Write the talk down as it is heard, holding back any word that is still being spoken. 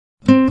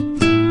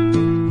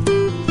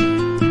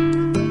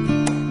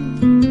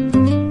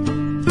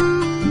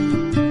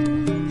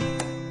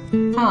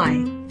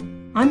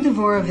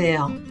Devorah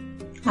Vale.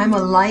 I'm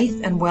a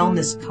life and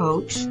wellness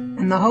coach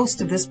and the host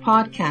of this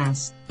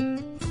podcast.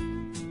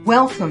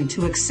 Welcome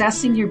to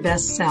Accessing Your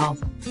Best Self,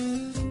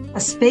 a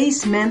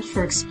space meant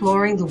for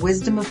exploring the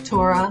wisdom of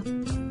Torah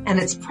and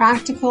its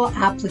practical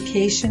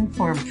application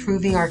for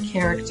improving our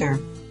character.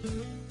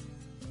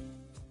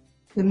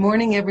 Good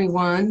morning,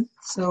 everyone.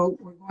 So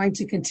we're going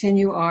to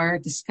continue our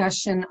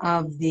discussion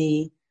of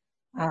the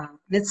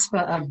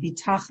mitzvah of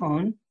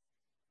bitachon.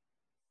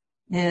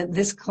 And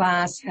this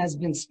class has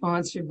been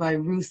sponsored by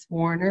Ruth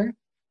Warner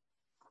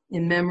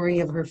in memory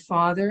of her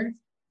father,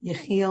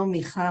 Yechiel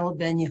Michal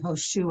ben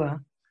Yehoshua.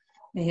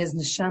 May his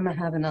neshama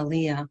have an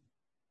aliyah.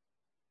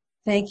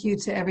 Thank you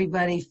to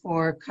everybody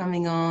for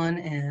coming on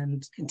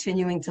and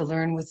continuing to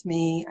learn with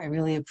me. I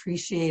really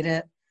appreciate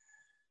it.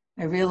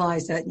 I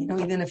realize that,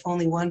 even if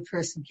only one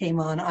person came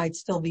on, I'd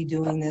still be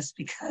doing this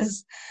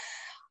because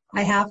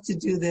I have to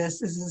do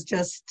this. This is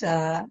just,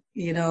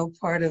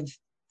 part of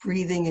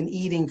breathing and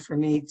eating for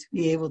me to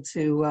be able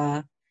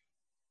to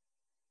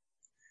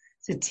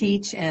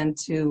teach and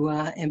to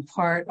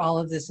impart all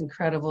of this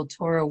incredible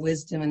Torah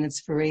wisdom and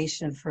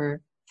inspiration for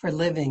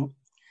living.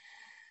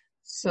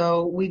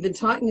 So we've been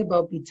talking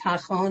about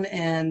bitachon,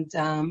 and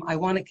I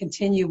want to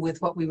continue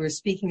with what we were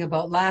speaking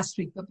about last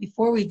week. But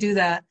before we do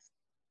that,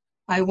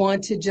 I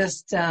want to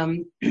just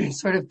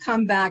sort of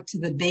come back to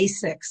the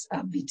basics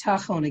of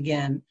bitachon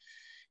again.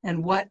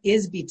 And what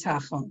is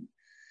bitachon?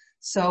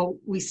 So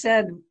we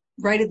said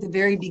right at the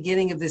very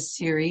beginning of this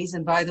series,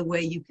 and by the way,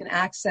 you can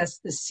access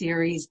this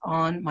series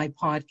on my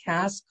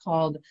podcast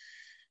called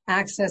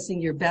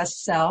Accessing Your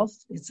Best Self.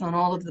 It's on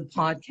all of the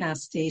podcast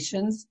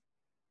stations.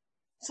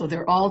 So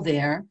they're all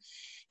there.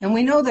 And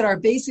we know that our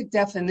basic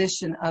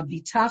definition of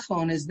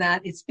bitachon is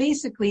that it's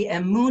basically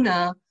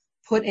emunah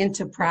put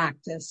into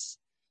practice,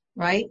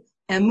 right?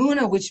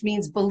 Emunah, which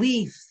means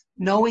belief,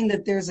 knowing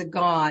that there's a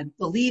God,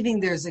 believing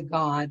there's a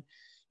God,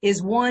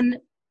 is one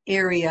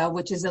area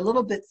which is a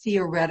little bit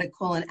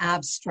theoretical and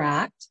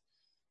abstract,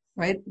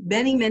 right?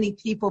 Many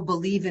people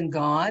believe in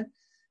God.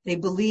 They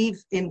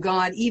believe in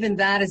God, even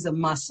that is a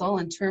muscle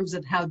in terms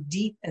of how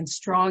deep and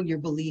strong your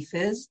belief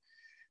is,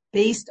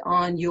 based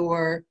on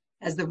your,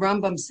 as the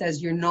Rambam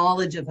says, your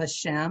knowledge of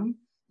Hashem,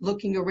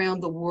 looking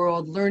around the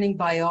world, learning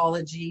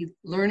biology,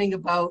 learning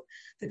about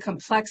the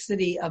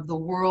complexity of the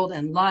world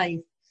and life,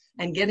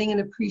 and getting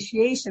an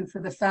appreciation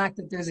for the fact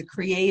that there's a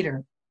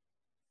creator.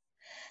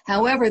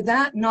 However,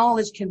 that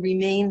knowledge can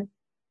remain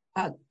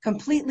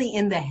completely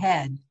in the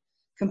head,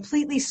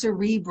 completely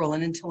cerebral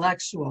and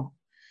intellectual.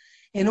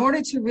 In order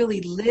to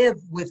really live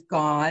with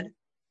God,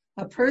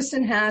 a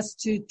person has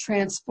to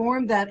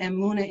transform that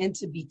emunah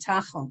into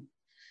bitachon.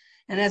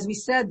 And as we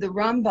said, the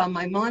Rambam,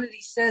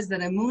 Maimonides, says that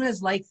emunah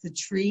is like the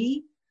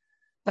tree,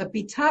 but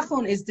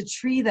bitachon is the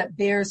tree that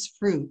bears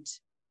fruit.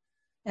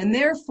 And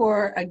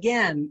therefore,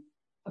 again,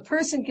 a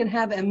person can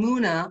have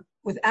emunah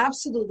with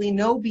absolutely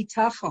no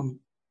bitachon.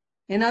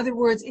 In other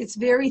words, it's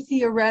very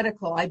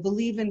theoretical. I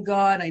believe in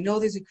God. I know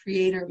there's a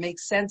creator. It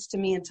makes sense to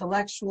me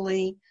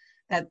intellectually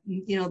that,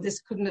 this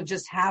couldn't have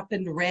just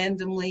happened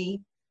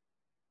randomly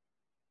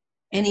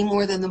any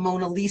more than the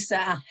Mona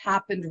Lisa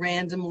happened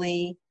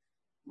randomly,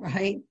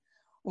 right?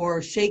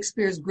 Or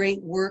Shakespeare's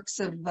great works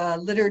of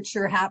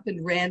literature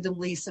happened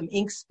randomly, some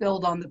ink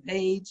spilled on the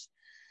page.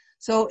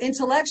 So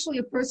intellectually,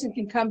 a person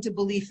can come to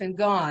belief in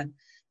God.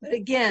 But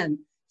again,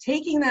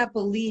 taking that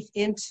belief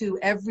into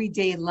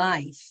everyday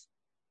life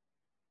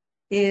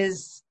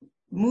is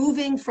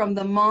moving from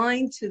the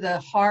mind to the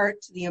heart,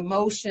 to the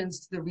emotions,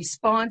 to the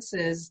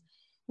responses,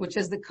 which,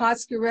 as the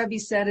Kotzker Rebbe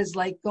said, is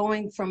like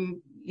going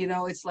from,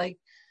 it's like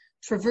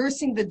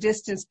traversing the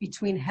distance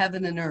between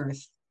heaven and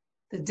earth,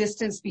 the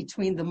distance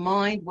between the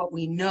mind, what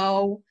we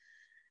know,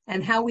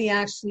 and how we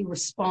actually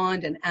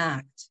respond and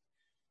act.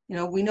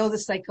 We know the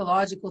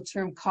psychological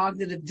term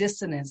cognitive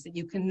dissonance, that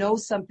you can know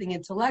something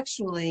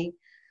intellectually,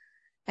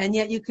 and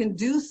yet you can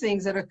do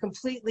things that are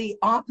completely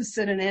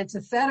opposite and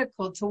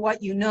antithetical to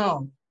what you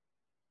know.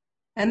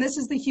 And this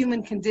is the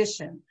human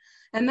condition.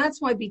 And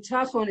that's why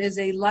bitachon is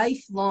a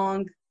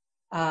lifelong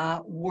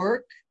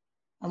work,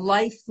 a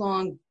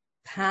lifelong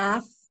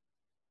path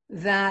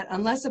that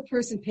unless a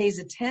person pays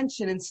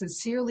attention and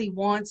sincerely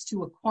wants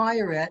to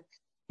acquire it,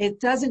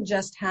 it doesn't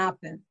just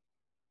happen.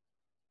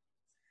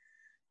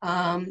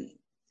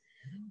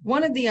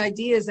 One of the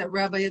ideas that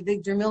Rabbi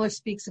Avigdor Miller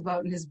speaks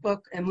about in his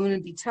book, Emunah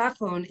and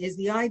Bitachon, is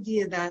the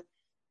idea that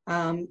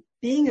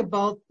being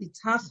about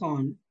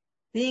Bitachon,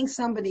 being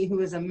somebody who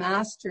is a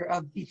master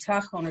of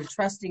Bitachon or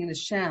trusting in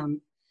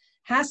Hashem,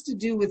 has to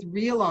do with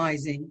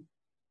realizing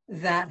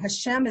that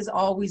Hashem is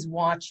always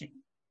watching,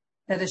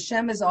 that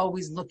Hashem is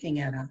always looking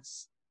at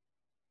us.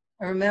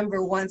 I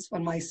remember once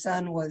when my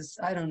son was,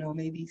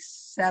 maybe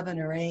 7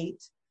 or 8,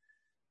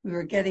 we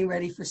were getting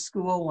ready for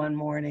school one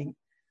morning.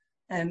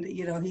 And,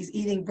 he's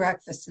eating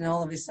breakfast, and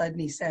all of a sudden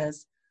he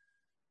says,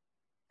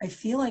 I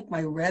feel like my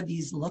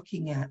Rebbe's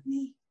looking at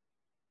me.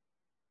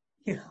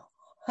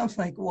 I'm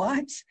like,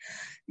 what?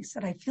 He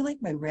said, I feel like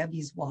my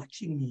Rebbe's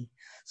watching me.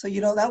 So,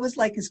 that was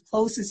like as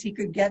close as he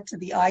could get to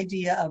the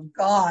idea of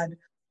God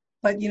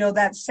But,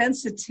 that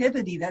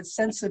sensitivity, that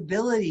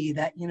sensibility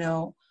that,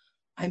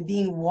 I'm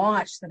being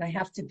watched, that I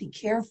have to be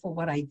careful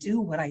what I do,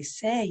 what I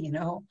say,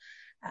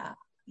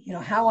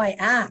 how I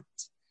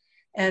act.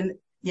 And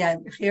yeah,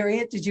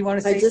 Harriet, did you want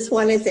to say? I just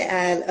wanted to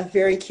add a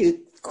very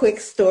quick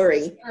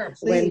story. Sure,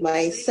 when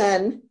my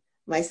son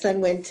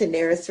went to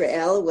Ner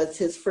Israel, it was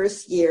his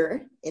first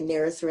year in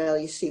Ner Israel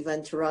Yeshiva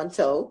in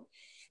Toronto.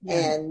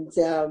 Yeah. And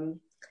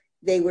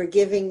they were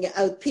giving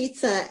out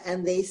pizza,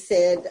 and I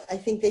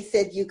think they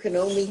said you can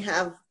only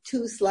have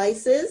 2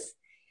 slices.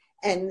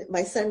 And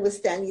my son was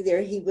standing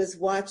there, he was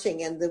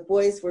watching, and the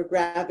boys were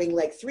grabbing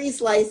like 3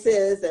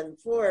 slices and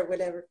 4,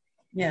 whatever.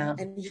 Yeah.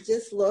 And he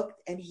just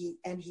looked, and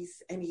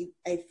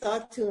I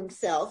thought to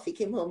himself, he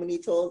came home and he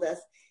told us,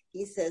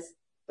 he says,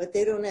 but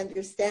they don't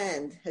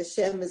understand.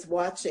 Hashem is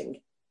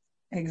watching.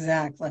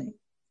 Exactly.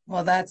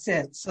 Well, that's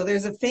it. So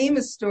there's a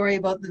famous story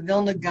about the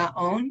Vilna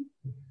Gaon,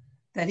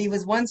 that he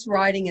was once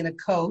riding in a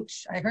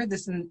coach. I heard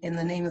this in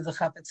the name of the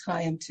Chafetz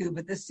Chaim too,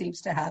 but this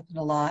seems to happen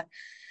a lot.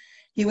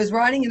 He was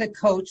riding in a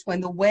coach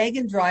when the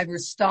wagon driver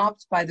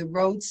stopped by the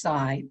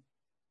roadside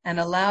and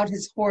allowed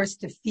his horse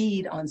to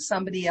feed on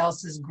somebody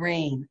else's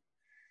grain.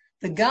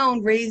 The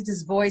Gaon raised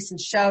his voice and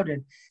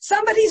shouted,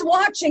 somebody's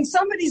watching,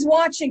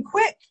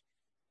 quick!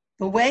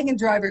 The wagon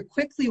driver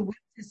quickly whipped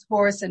his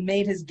horse and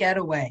made his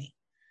getaway.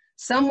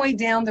 Some way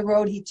down the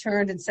road, he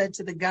turned and said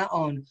to the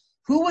Gaon,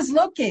 who was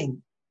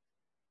looking?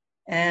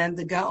 And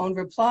the Gaon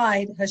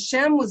replied,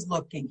 Hashem was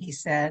looking, he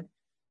said.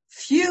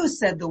 Phew,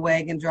 said the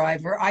wagon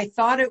driver, I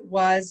thought it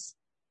was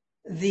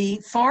the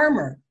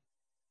farmer.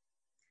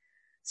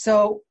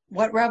 So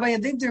what Rabbi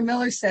Avigdor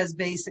Miller says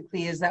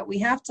basically is that we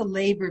have to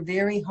labor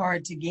very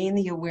hard to gain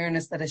the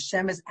awareness that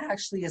Hashem is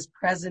actually as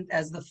present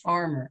as the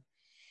farmer.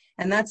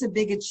 And that's a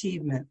big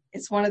achievement.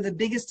 It's one of the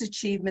biggest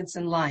achievements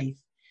in life.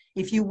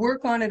 If you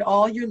work on it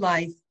all your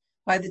life,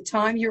 by the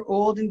time you're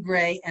old and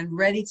gray and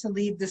ready to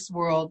leave this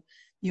world,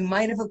 you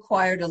might have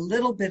acquired a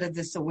little bit of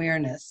this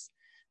awareness.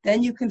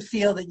 Then you can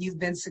feel that you've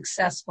been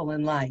successful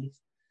in life.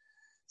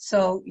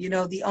 So,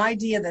 the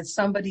idea that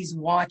somebody's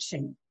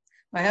watching.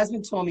 My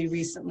husband told me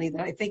recently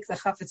that I think the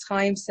Chafetz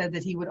Chaim said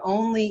that he would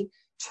only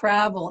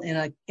travel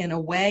in a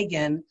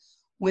wagon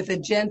with a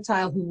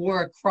Gentile who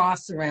wore a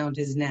cross around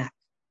his neck.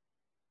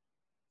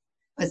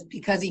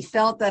 Because he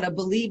felt that a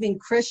believing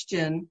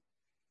Christian,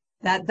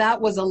 that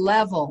was a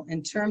level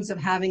in terms of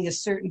having a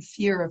certain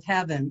fear of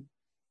heaven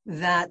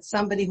that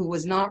somebody who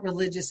was not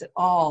religious at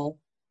all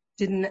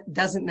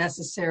doesn't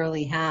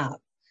necessarily have.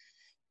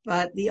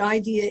 But the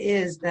idea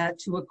is that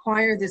to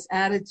acquire this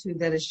attitude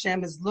that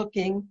Hashem is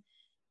looking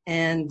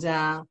and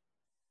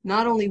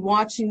not only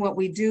watching what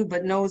we do,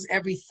 but knows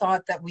every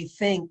thought that we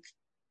think,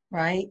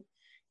 right?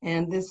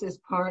 And this is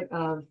part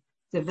of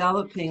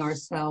developing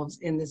ourselves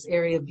in this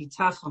area of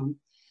bitachon.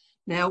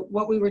 Now,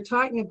 what we were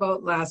talking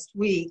about last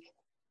week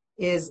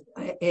is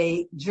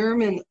a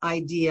German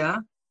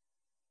idea.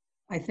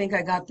 I think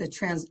I got the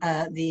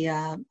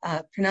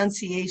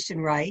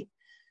pronunciation right.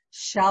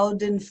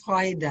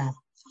 Schadenfreude,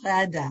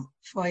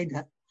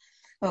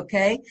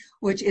 okay,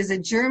 which is a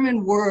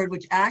German word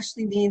which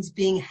actually means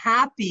being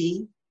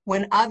happy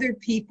when other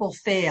people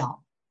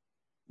fail,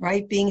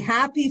 right? Being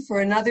happy for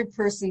another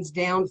person's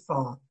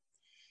downfall.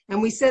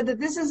 And we said that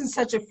this isn't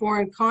such a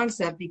foreign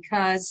concept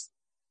because,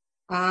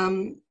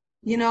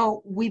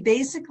 we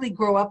basically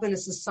grow up in a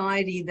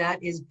society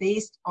that is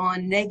based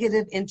on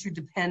negative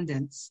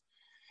interdependence.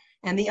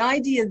 And the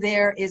idea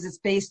there is it's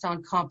based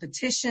on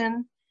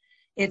competition.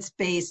 It's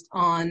based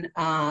on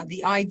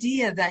the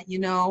idea that,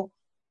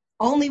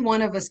 only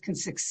one of us can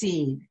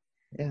succeed.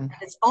 Yeah. And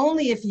it's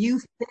only if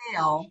you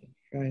fail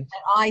that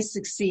I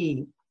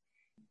succeed.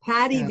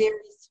 Patty, very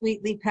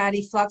sweetly,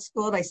 Patty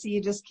Fluxgold, I see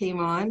you just came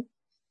on.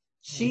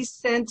 She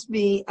sent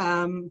me,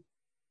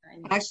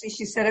 actually,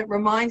 she said it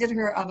reminded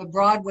her of a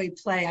Broadway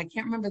play. I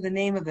can't remember the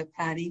name of it,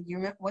 Patty. You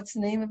remember, what's the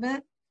name of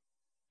it?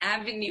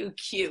 Avenue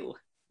Q.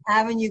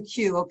 Avenue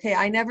Q. Okay,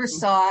 I never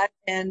saw it,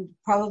 and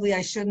probably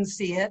I shouldn't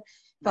see it,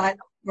 but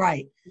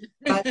right.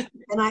 But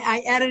and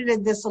I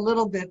edited this a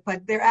little bit,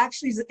 but there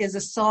actually is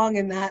a song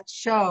in that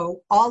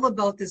show all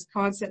about this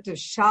concept of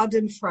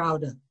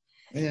Schadenfreude.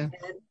 Yeah.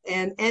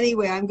 And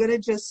anyway, I'm going to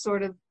just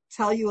sort of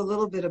tell you a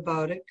little bit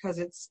about it because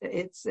it's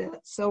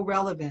so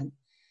relevant.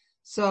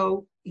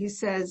 So he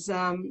says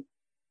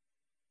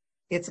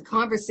it's a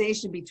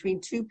conversation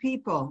between 2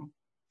 people.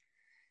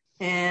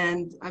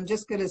 And I'm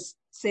just going to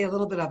say a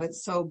little bit of it.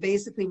 So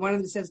basically one of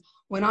them says,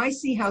 when I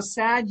see how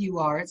sad you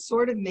are, it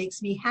sort of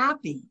makes me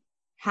happy.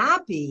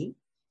 Happy?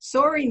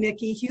 Sorry,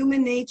 Nikki,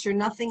 human nature,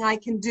 nothing I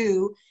can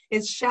do.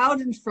 It's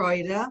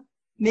Schadenfreude,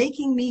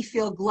 making me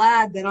feel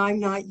glad that I'm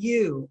not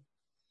you.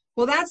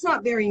 Well, that's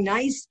not very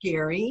nice,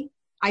 Gary.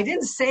 I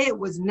didn't say it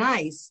was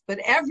nice, but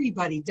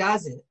everybody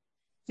does it.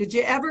 Did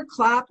you ever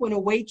clap when a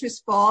waitress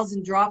falls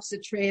and drops a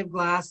tray of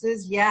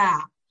glasses?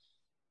 Yeah.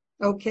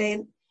 Okay,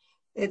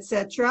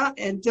 etc.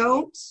 And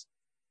don't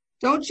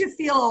you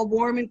feel all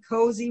warm and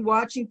cozy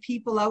watching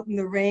people out in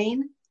the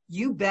rain?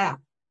 You bet.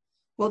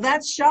 Well,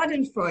 that's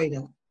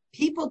Schadenfreude,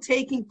 people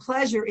taking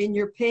pleasure in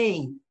your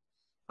pain.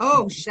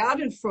 Oh,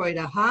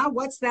 Schadenfreude, huh?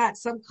 What's that?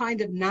 Some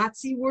kind of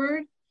Nazi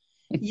word?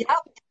 Yep.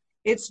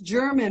 It's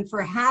German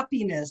for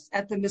happiness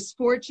at the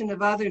misfortune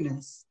of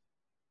otherness.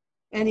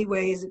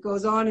 Anyways, it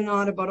goes on and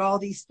on about all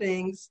these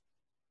things.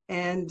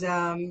 And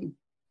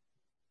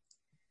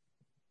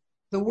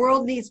the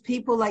world needs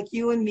people like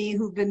you and me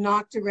who've been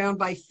knocked around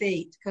by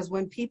fate, because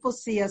when people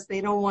see us,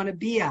 they don't want to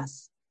be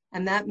us.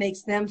 And that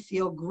makes them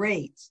feel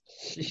great.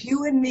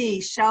 You and me,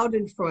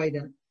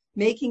 Schadenfreude,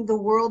 making the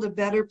world a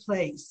better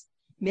place.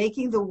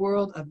 Making the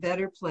world a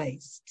better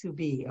place to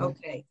be.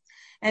 Okay.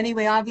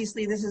 Anyway,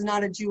 obviously, this is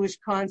not a Jewish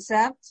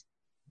concept,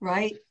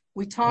 right?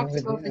 We talked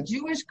about the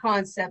Jewish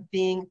concept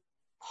being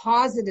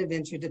positive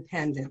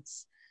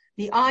interdependence.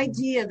 The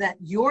idea that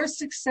your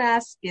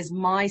success is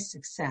my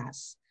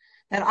success,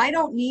 that I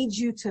don't need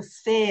you to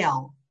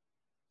fail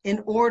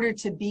in order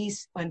to be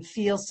and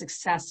feel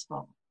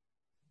successful.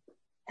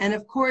 And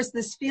of course,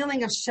 this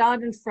feeling of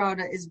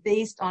Schadenfreude is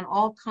based on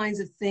all kinds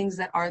of things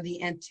that are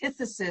the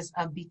antithesis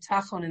of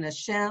bitachon in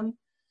Hashem.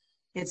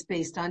 It's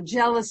based on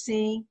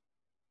jealousy.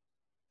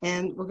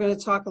 And we're going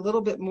to talk a little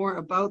bit more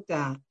about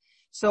that.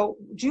 So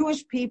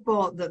Jewish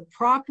people, the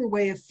proper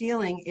way of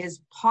feeling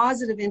is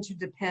positive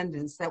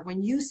interdependence, that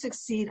when you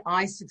succeed,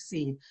 I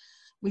succeed.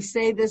 We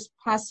say this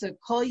pasuk,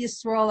 Kol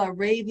Yisrael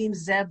Arevim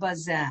Zeh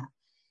Bazeh,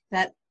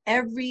 that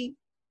every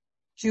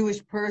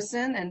Jewish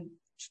person, and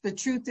the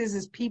truth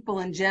is people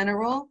in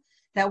general,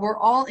 that we're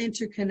all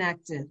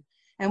interconnected.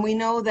 And we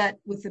know that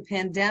with the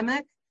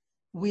pandemic,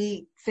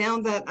 we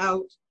found that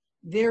out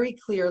very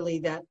clearly,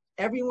 that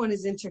everyone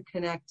is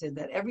interconnected,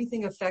 that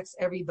everything affects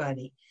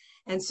everybody.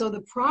 And so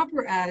the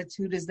proper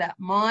attitude is that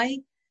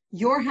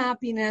your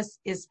happiness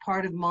is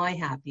part of my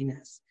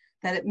happiness,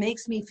 that it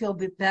makes me feel a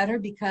bit better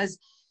because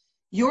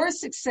your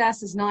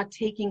success is not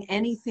taking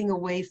anything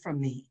away from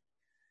me.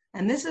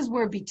 And this is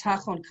where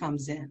bitachon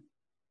comes in.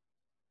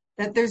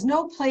 That there's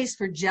no place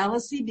for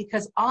jealousy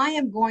because I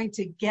am going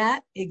to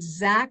get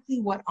exactly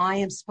what I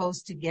am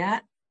supposed to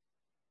get.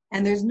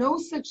 And there's no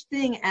such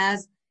thing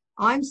as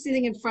I'm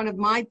sitting in front of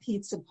my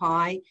pizza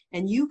pie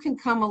and you can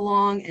come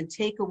along and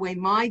take away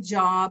my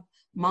job,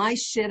 my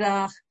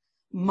shidduch,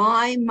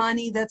 my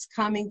money that's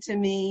coming to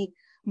me,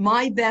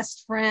 my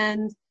best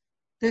friend.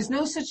 There's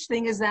no such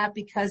thing as that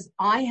because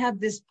I have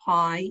this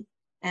pie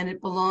and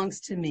it belongs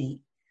to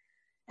me.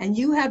 And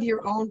you have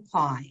your own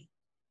pie.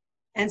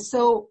 And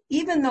so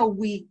even though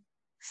we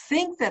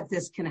think that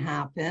this can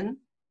happen,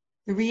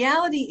 the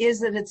reality is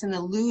that it's an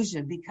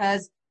illusion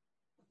because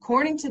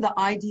according to the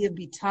idea of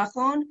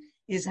bitachon,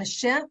 is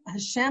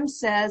Hashem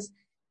says,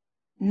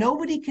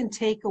 nobody can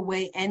take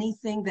away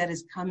anything that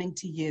is coming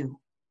to you.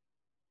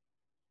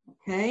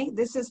 Okay?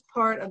 This is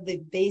part of the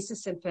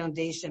basis and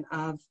foundation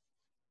of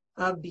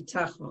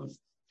bitachon.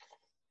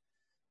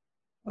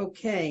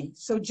 Okay,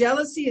 so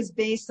jealousy is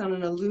based on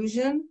an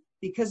illusion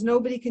because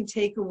nobody can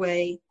take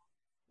away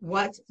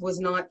what was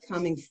not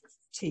coming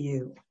to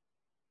you.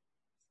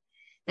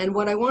 And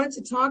what I wanted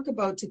to talk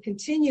about to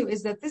continue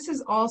is that this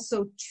is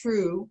also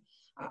true.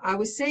 I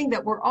was saying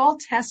that we're all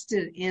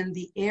tested in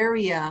the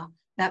area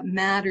that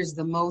matters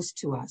the most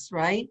to us,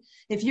 right?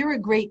 If you're a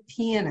great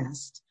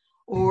pianist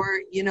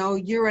or,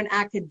 you're an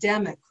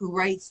academic who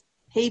writes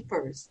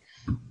papers,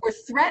 we're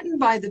threatened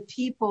by the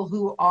people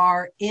who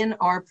are in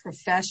our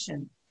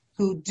profession,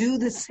 who do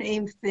the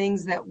same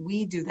things that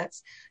we do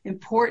that's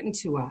important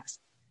to us.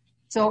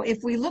 So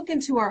if we look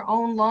into our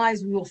own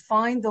lives, we will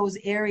find those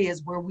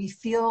areas where we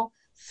feel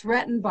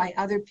threatened by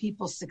other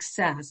people's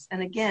success.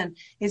 And again,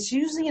 it's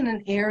usually in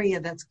an area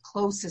that's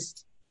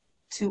closest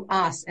to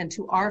us and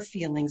to our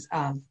feelings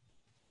of,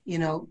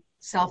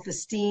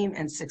 self-esteem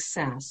and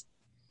success.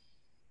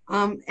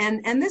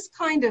 And this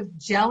kind of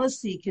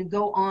jealousy can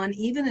go on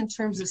even in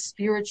terms of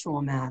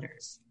spiritual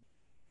matters.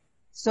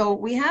 So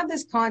we have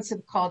this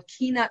concept called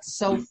kinat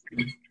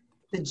sofrim,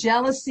 the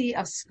jealousy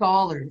of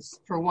scholars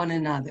for one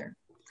another.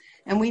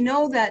 And we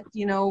know that,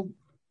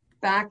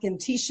 back in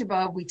Tisha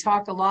B'Av, we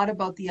talk a lot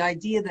about the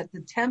idea that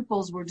the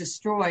temples were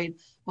destroyed.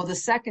 Well, the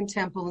second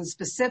temple in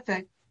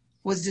specific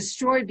was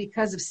destroyed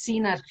because of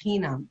sinat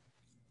chinam,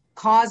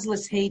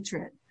 causeless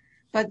hatred.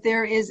 But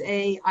there is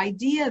a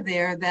idea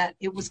there that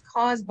it was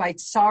caused by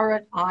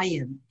tsarat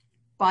ayin,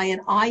 by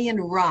an ayin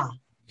ra.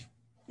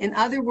 In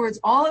other words,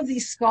 all of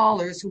these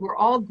scholars who were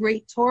all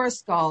great Torah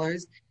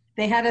scholars,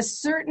 they had a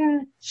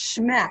certain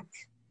shmek,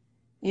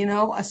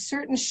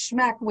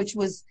 which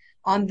was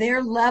on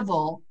their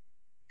level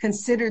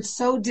considered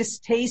so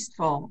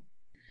distasteful,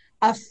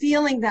 a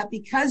feeling that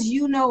because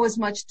you know as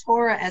much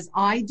Torah as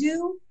I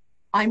do,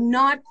 I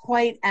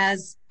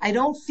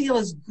don't feel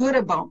as good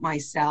about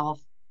myself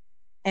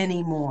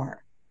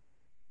anymore,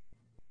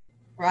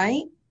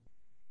 right?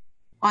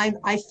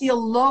 I feel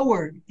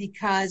lowered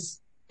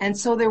and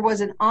so there was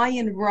an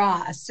ayin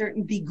ra, a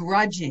certain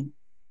begrudging.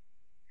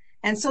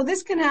 And so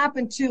this can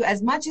happen too,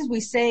 as much as we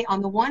say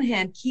on the one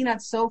hand,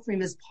 kinat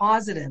sofrim is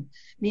positive,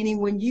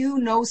 meaning when you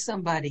know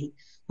somebody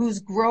who's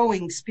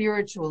growing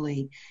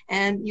spiritually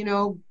and,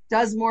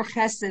 does more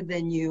chesed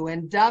than you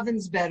and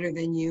davens better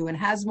than you and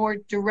has more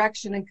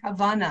direction and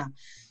kavana.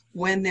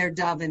 when they're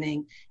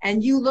davening,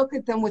 and you look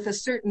at them with a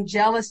certain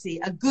jealousy,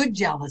 a good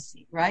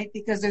jealousy, right?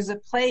 Because there's a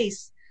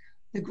place,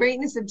 the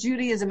greatness of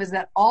Judaism is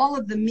that all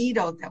of the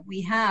midot that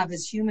we have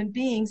as human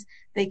beings,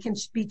 they can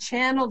be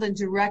channeled and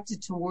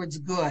directed towards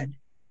good.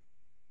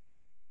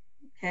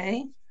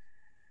 Okay?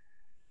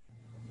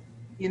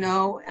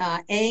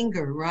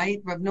 Anger, right?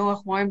 Rav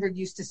Noach Weinberg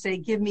used to say,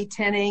 give me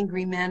 10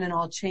 angry men and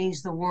I'll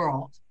change the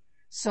world.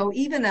 So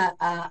even a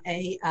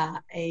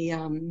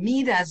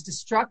midah as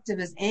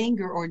destructive as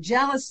anger or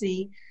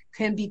jealousy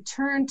can be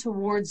turned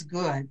towards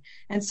good.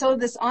 And so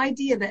this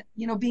idea that,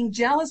 being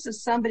jealous of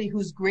somebody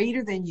who's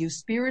greater than you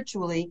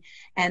spiritually,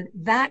 and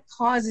that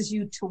causes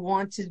you to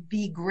want to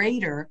be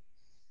greater,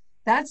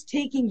 that's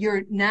taking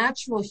your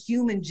natural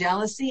human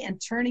jealousy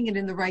and turning it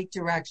in the right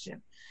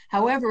direction.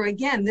 However,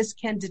 again, this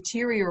can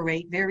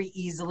deteriorate very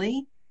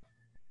easily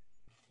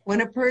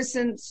when a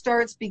person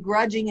starts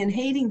begrudging and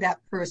hating that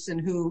person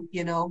who,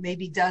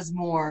 maybe does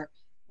more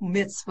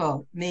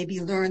mitzvot,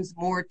 maybe learns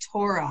more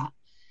Torah.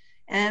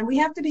 And we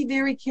have to be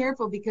very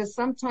careful because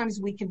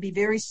sometimes we can be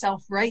very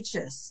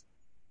self-righteous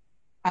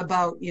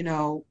about,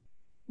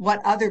 what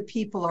other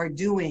people are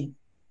doing.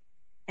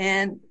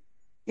 And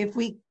if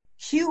we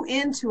cue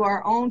into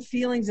our own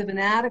feelings of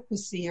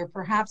inadequacy or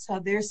perhaps how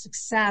their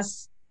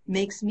success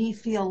makes me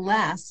feel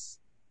less,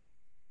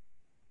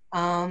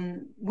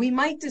 we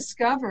might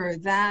discover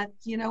that,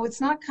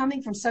 it's not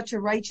coming from such a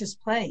righteous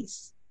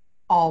place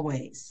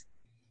always.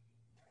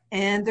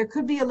 And there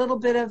could be a little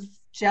bit of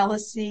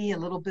jealousy, a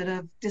little bit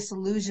of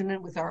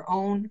disillusionment with our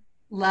own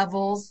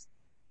levels.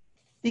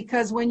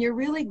 Because when you're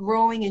really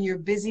growing and you're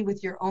busy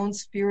with your own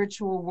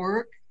spiritual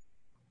work,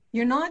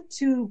 you're not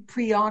too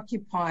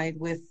preoccupied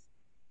with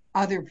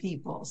other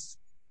people's.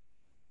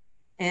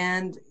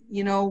 And,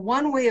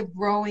 one way of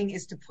growing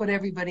is to put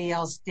everybody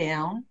else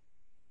down.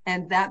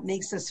 And that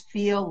makes us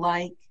feel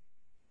like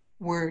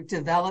we're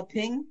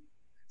developing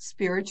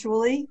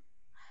spiritually.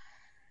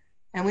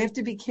 And we have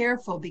to be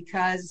careful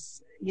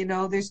because,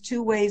 there's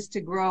two ways to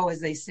grow, as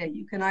they say.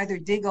 You can either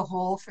dig a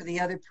hole for the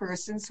other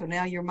person, so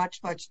now you're much,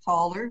 much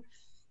taller,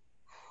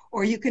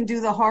 or you can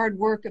do the hard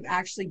work of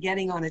actually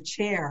getting on a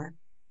chair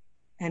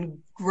and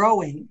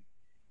growing,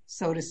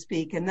 so to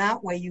speak. And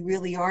that way you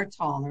really are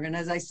taller. And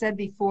as I said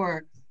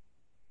before,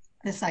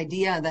 this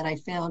idea that I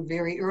found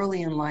very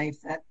early in life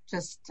that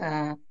just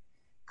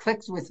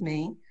clicked with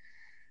me,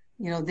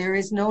 there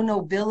is no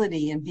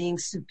nobility in being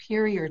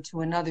superior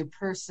to another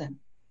person.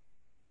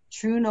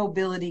 True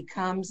nobility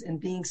comes in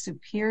being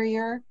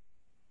superior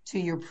to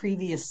your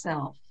previous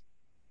self.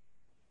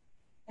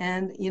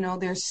 And,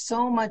 there's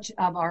so much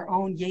of our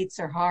own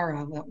Yetzer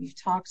Hara that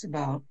we've talked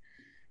about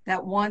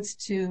that wants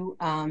to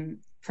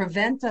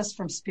prevent us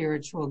from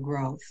spiritual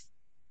growth,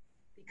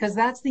 because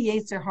that's the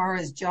Yetzer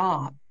Hara's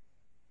job.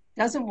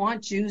 He doesn't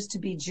want Jews to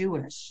be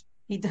Jewish.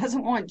 He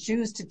doesn't want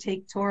Jews to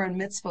take Torah and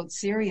mitzvot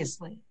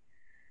seriously.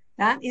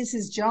 That is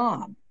his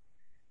job.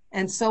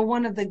 And so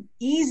one of the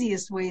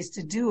easiest ways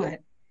to do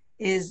it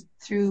is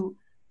through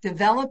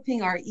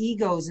developing our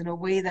egos in a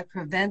way that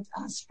prevent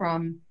us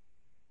from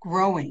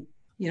growing.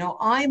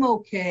 I'm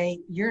okay,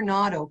 you're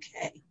not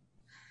okay.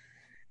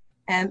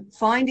 And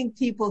finding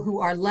people who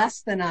are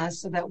less than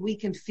us so that we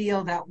can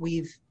feel that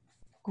we've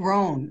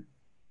grown.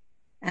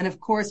 And of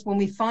course, when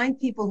we find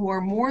people who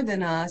are more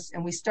than us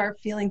and we start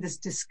feeling this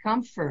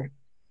discomfort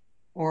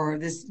or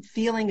this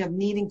feeling of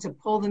needing to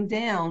pull them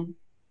down,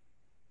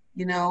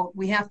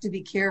 we have to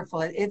be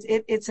careful.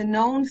 It's a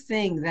known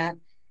thing that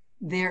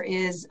there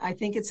is, I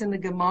think it's in the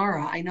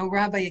Gemara. I know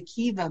Rabbi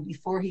Akiva,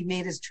 before he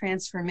made his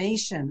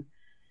transformation,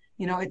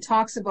 it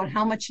talks about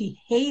how much he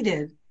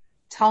hated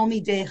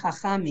Talmidei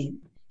Chachamim.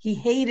 He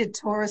hated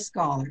Torah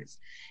scholars.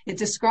 It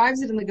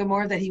describes it in the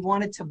Gemara that he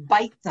wanted to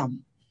bite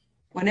them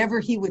whenever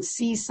he would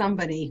see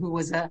somebody who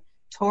was a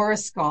Torah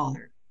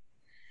scholar.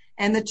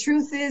 And the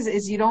truth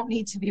is you don't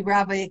need to be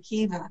Rabbi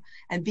Akiva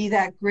and be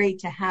that great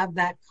to have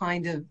that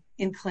kind of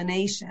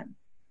inclination.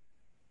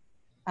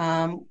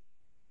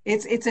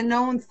 It's a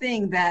known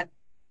thing that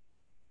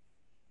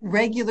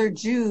regular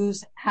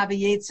Jews have a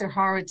Yetzer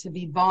Hara to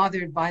be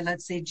bothered by,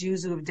 let's say,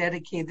 Jews who have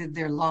dedicated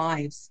their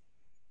lives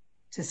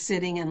to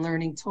sitting and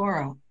learning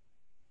Torah.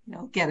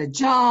 Get a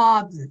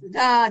job,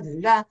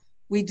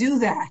 We do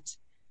that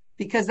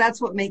because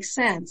that's what makes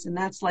sense. And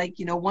that's like,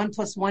 1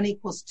 + 1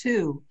 =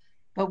 2.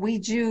 But we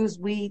Jews,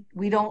 we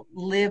don't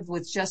live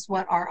with just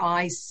what our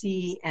eyes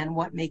see and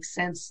what makes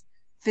sense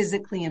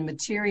physically and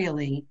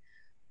materially.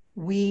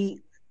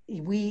 We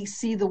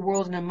see the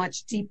world in a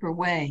much deeper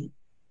way,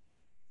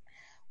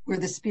 where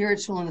the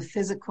spiritual and the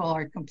physical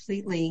are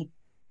completely,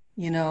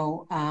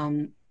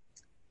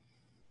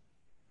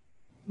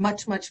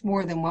 much, much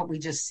more than what we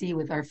just see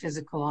with our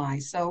physical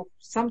eyes. So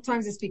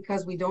sometimes it's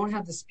because we don't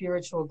have the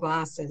spiritual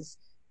glasses.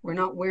 We're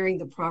not wearing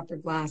the proper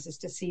glasses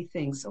to see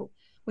things. So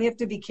we have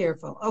to be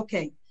careful.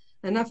 Okay,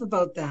 enough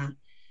about that.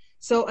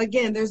 So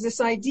again, there's this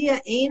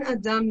idea, Ein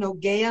Adam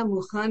Nogea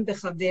Muchan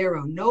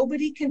Bechavero.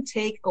 Nobody can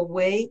take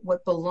away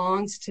what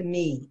belongs to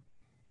me.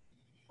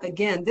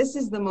 Again, this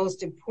is the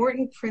most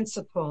important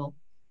principle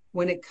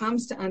when it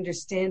comes to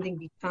understanding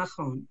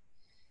bitachon.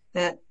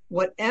 that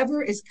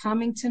whatever is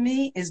coming to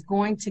me is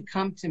going to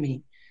come to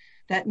me,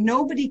 that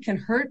nobody can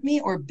hurt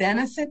me or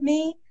benefit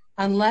me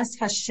unless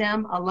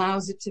Hashem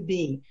allows it to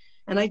be.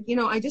 And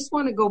I just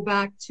want to go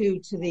back to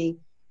the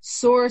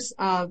source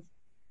of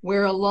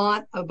where a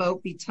lot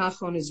about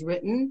bitachon is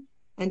written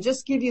and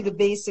just give you the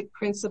basic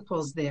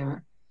principles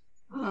there.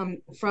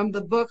 From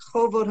the book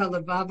Chovot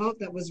HaLevavot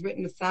that was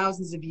written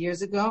thousands of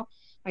years ago.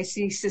 I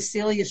see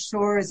Cecilia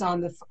Shore is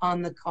on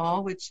the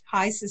call,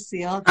 hi,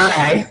 Cecile.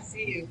 Hi. Good to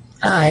see you.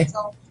 Hi.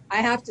 So I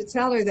have to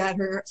tell her that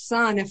her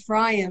son,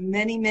 Ephraim,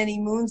 many, many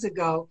moons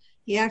ago,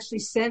 he actually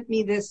sent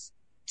me this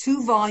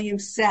 2-volume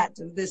set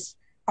of this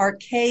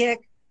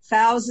archaic,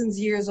 thousands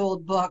years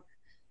old book,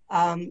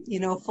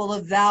 full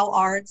of thou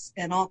arts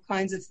and all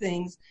kinds of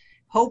things,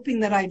 hoping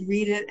that I'd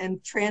read it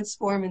and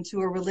transform into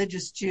a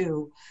religious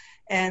Jew.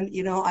 And,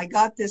 I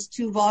got this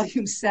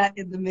 2-volume set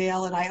in the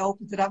mail and I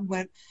opened it up and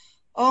went,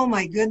 oh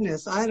my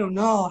goodness, I don't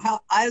know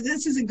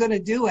this isn't going to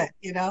do it,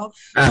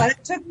 but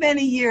it took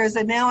many years.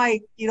 And now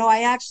I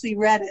actually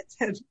read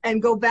it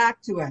and go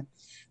back to it.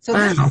 So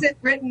This is it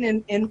written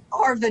in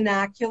our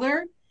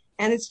vernacular.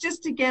 And it's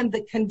just, again,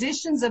 the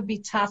conditions of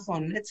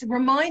bitachon. It's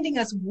reminding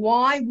us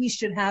why we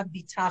should have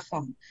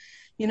bitachon.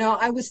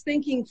 I was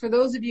thinking, for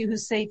those of you who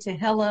say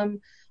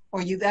Tehillim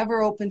or you've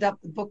ever opened up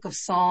the book of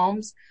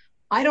Psalms,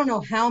 I don't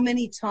know how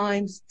many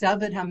times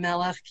David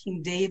HaMelech,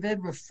 King David,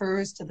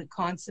 refers to the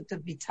concept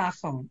of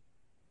bitachon.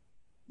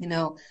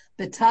 Betach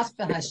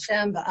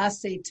b'Hashem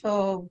v'aseh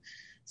tov.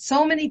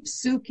 So many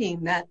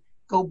psukim that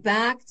go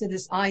back to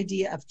this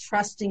idea of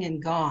trusting in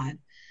God.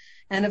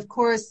 And of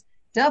course,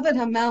 David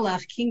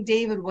HaMelech, King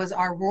David, was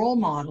our role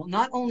model,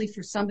 not only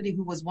for somebody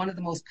who was one of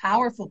the most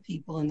powerful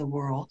people in the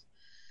world,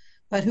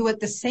 but who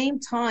at the same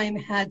time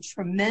had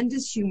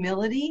tremendous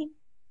humility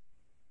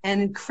and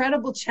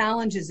incredible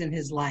challenges in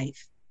his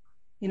life.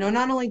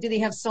 Not only did he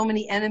have so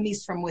many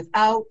enemies from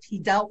without, he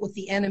dealt with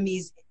the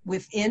enemies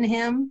within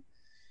him.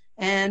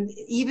 And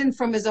even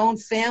from his own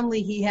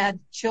family, he had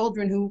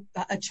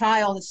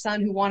a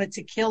son who wanted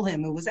to kill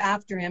him, who was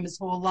after him his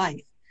whole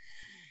life.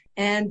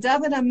 And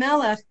David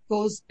HaMelech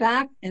goes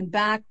back and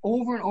back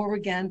over and over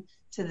again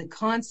to the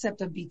concept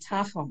of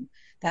bitachon,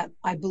 that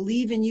I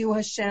believe in you,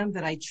 Hashem,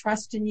 that I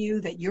trust in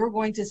you, that you're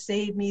going to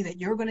save me, that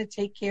you're going to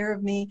take care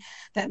of me,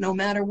 that no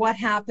matter what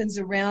happens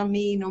around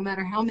me, no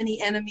matter how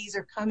many enemies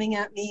are coming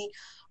at me,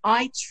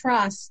 I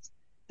trust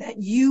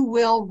that you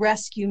will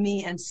rescue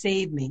me and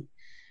save me.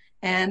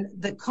 And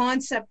the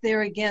concept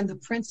there, again, the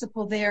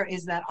principle there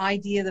is that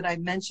idea that I've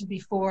mentioned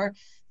before,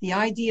 the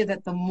idea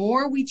that the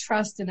more we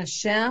trust in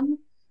Hashem,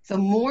 the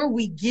more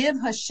we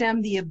give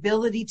Hashem the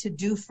ability to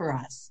do for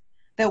us,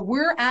 that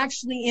we're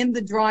actually in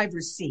the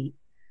driver's seat.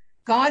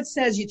 God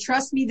says, you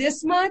trust me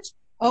this much?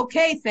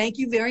 Okay, thank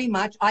you very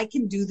much. I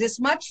can do this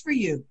much for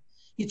you.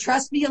 You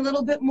trust me a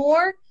little bit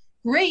more?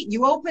 Great.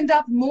 You opened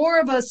up more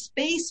of a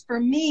space for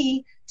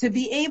me to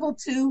be able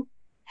to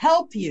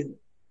help you.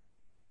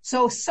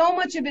 So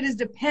much of it is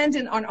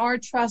dependent on our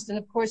trust. And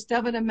of course,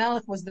 David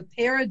HaMelech was the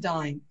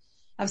paradigm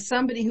of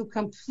somebody who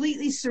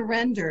completely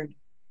surrendered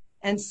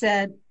and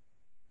said,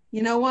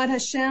 you know what,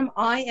 Hashem,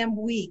 I am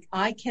weak.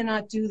 I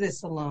cannot do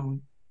this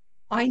alone.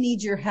 I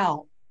need your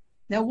help.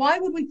 Now, why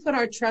would we put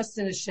our trust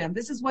in Hashem?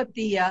 This is what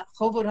the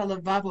Chovot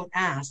HaLevavot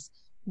asks.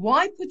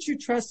 Why put your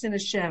trust in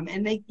Hashem?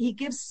 And he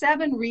gives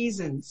 7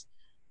 reasons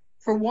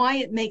for why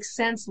it makes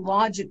sense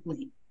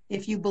logically.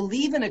 If you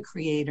believe in a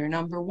creator,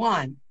 number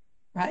 1,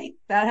 right?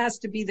 That has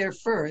to be there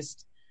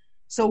first.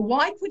 So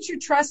why put your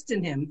trust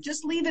in him?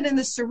 Just leave it in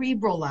the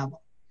cerebral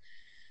level.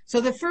 So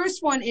the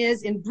first one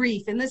is in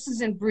brief, and this is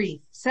in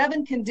brief,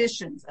 7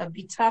 conditions of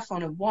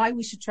bitachon, of why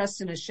we should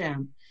trust in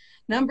Hashem.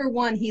 Number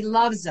 1, he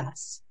loves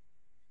us.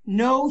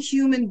 No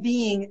human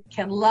being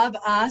can love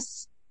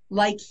us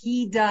like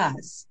he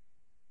does.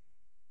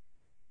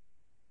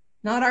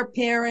 Not our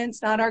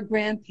parents, not our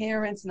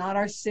grandparents, not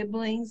our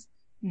siblings.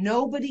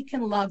 Nobody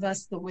can love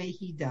us the way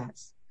he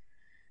does.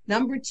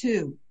 Number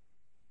 2,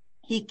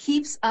 he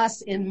keeps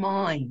us in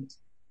mind.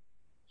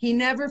 He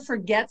never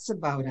forgets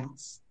about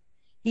us.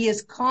 He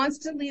is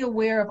constantly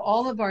aware of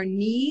all of our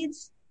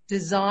needs,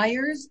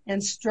 desires,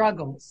 and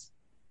struggles.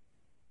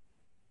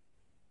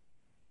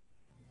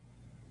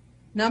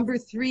 Number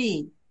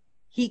 3,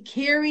 he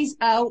carries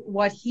out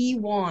what he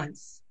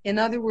wants. In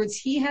other words,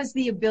 he has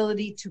the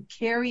ability to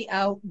carry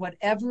out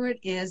whatever it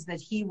is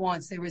that he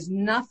wants. There is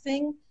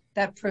nothing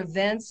that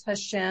prevents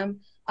Hashem.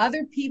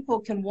 Other people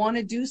can want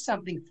to do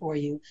something for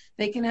you.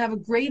 They can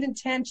have great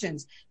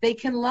intentions. They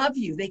can love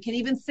you. They can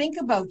even think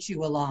about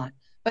you a lot,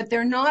 but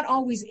they're not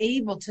always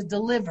able to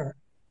deliver.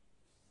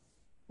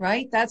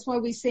 Right? That's why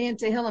we say in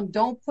Tehillim,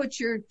 don't put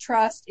your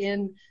trust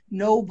in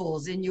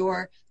nobles, in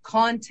your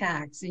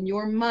contacts, in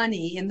your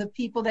money, in the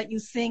people that you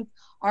think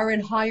are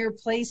in higher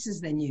places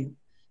than you,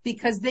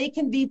 because they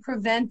can be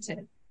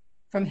prevented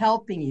from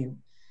helping you.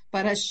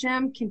 But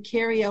Hashem can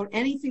carry out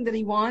anything that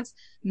he wants.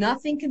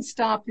 Nothing can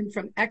stop him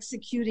from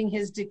executing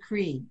his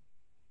decree.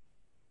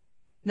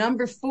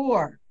 Number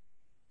 4,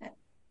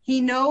 he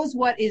knows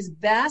what is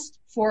best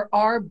for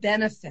our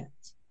benefit.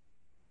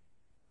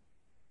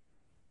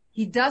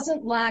 He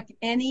doesn't lack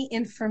any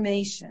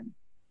information.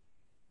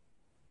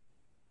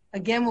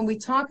 Again, when we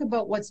talk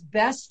about what's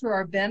best for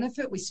our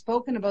benefit, we've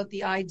spoken about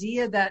the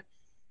idea that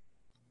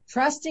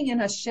trusting in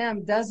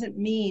Hashem doesn't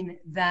mean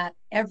that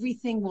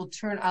everything will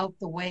turn out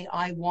the way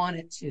I want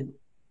it to.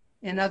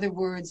 In other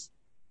words,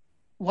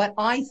 what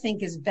I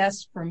think is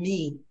best for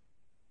me.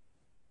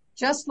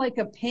 Just like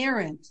a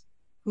parent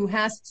who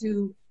has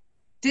to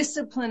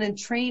discipline and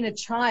train a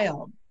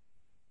child,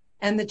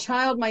 and the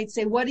child might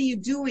say, what are you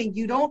doing?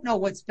 You don't know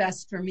what's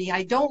best for me.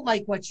 I don't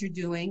like what you're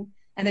doing,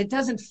 and it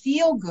doesn't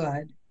feel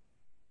good.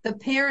 The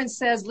parent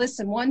says,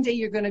 listen, one day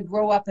you're going to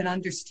grow up and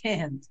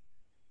understand,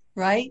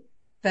 right?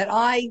 That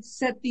I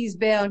set these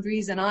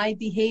boundaries and I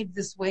behaved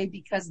this way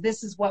because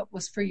this is what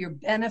was for your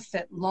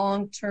benefit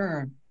long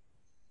term.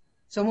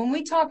 So when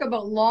we talk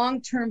about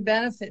long-term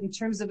benefit in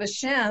terms of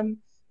Hashem,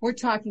 we're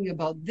talking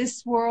about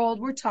this world,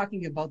 we're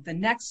talking about the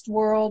next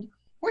world,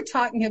 we're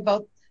talking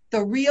about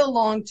the real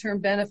long-term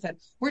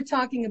benefit. We're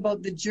talking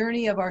about the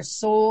journey of our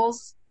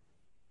souls,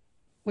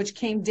 which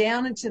came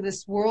down into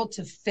this world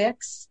to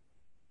fix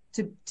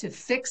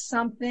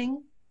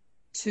something,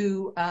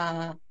 to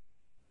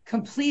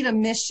complete a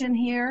mission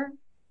here.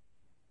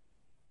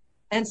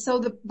 And so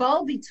the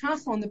Baal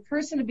Bitachon, the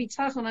person of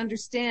Bitachon,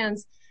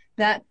 understands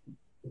that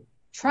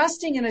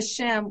trusting in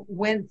Hashem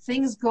when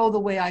things go the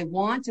way I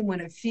want and when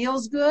it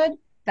feels good,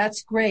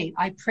 that's great.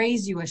 I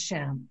praise you,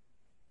 Hashem.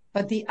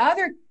 But the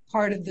other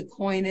part of the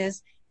coin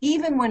is,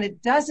 even when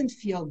it doesn't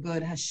feel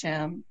good,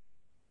 Hashem,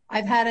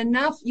 I've had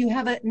enough, you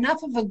have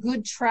enough of a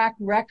good track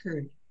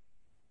record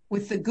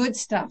with the good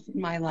stuff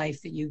in my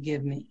life that you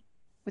give me,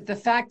 with the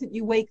fact that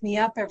you wake me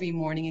up every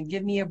morning and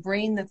give me a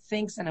brain that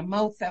thinks and a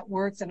mouth that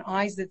works and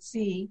eyes that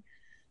see,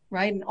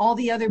 right? And all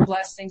the other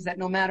blessings that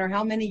no matter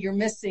how many you're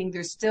missing,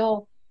 there's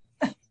still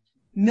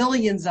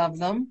millions of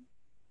them,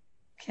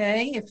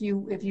 okay, if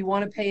you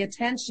want to pay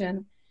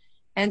attention.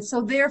 And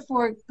so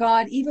therefore,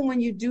 God, even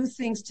when you do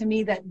things to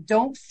me that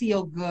don't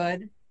feel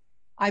good,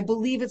 I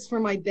believe it's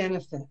for my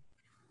benefit.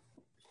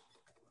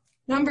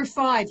 Number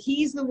 5,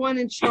 he's the one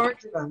in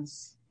charge of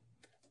us,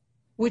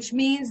 which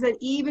means that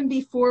even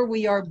before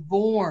we are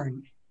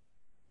born,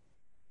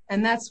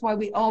 and that's why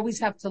we always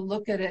have to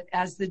look at it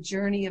as the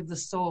journey of the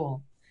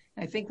soul.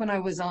 I think when I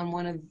was on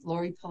one of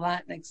Lori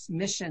Palatnik's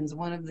missions,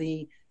 one of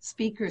the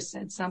speakers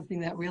said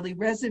something that really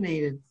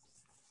resonated.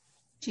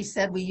 She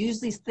said, we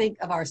usually think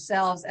of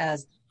ourselves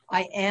as,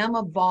 I am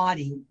a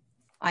body,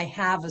 I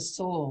have a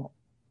soul.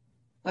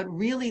 But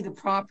really the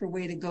proper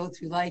way to go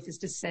through life is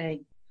to say,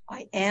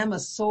 I am a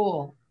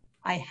soul,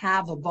 I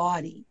have a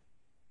body.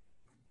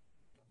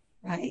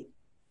 Right?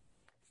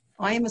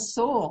 I am a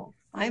soul.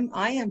 I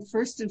am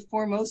first and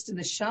foremost a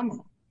neshama.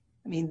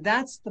 I mean,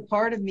 that's the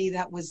part of me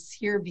that was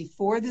here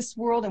before this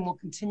world and will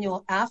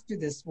continue after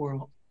this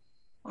world.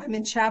 I'm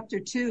in chapter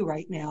 2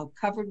 right now,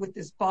 covered with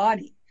this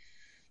body.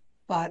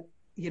 But,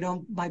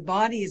 my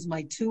body is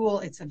my tool.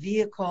 It's a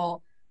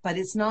vehicle, but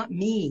it's not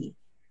me.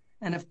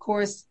 And of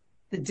course,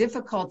 the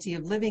difficulty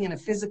of living in a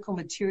physical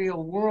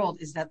material world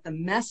is that the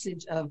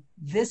message of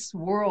this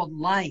world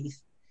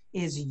life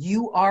is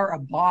you are a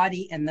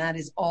body and that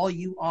is all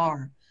you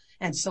are.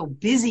 And so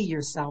busy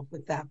yourself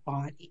with that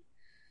body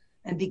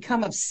and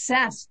become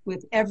obsessed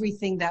with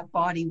everything that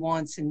body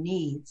wants and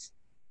needs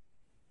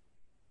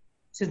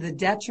to the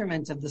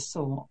detriment of the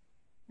soul,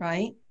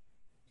 right?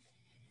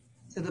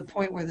 To the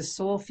point where the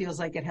soul feels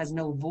like it has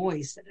no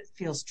voice, that it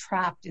feels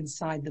trapped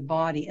inside the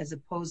body, as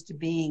opposed to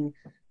being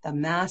the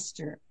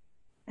master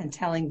and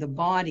telling the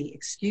body,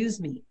 excuse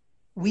me,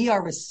 we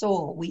are a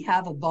soul, we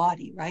have a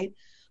body, right?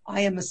 I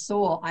am a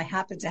soul, I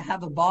happen to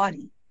have a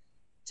body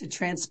to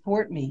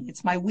transport me.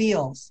 It's my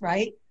wheels,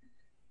 right?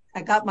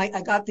 I got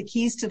the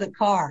keys to the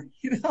car,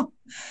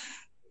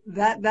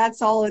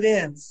 that's all it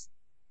is.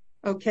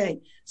 Okay.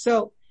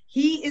 So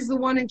he is the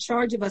one in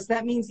charge of us.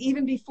 That means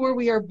even before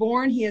we are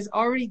born, he has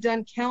already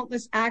done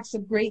countless acts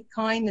of great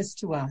kindness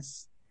to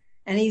us.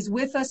 And he's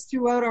with us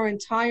throughout our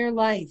entire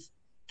life,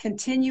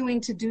 continuing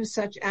to do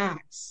such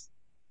acts.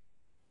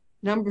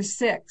 Number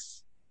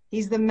 6,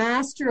 he's the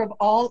master of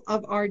all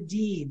of our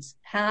deeds,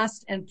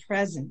 past and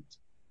present.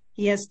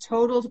 He has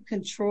total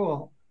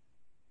control.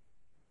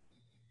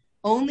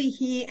 Only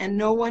he and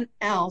no one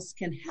else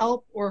can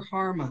help or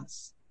harm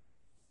us.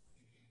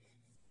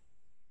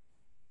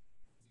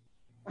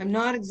 I'm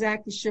not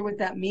exactly sure what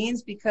that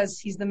means, because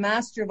he's the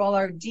master of all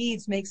our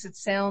deeds makes it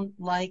sound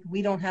like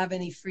we don't have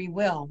any free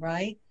will,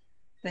 right?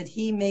 That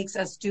he makes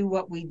us do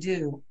what we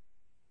do.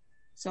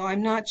 So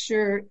I'm not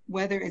sure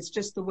whether it's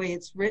just the way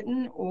it's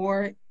written,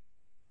 or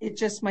it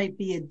just might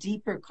be a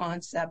deeper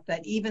concept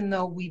that even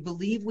though we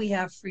believe we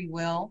have free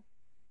will,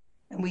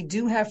 and we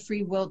do have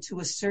free will to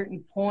a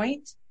certain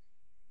point,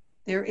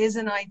 there is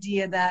an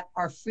idea that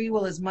our free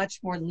will is much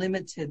more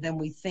limited than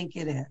we think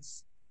it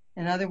is.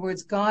 In other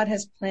words, God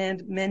has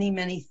planned many,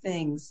 many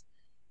things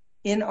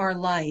in our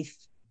life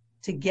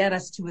to get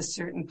us to a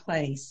certain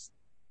place,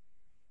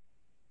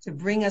 to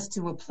bring us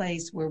to a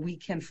place where we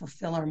can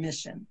fulfill our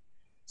mission.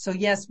 So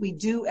yes, we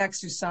do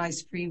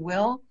exercise free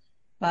will,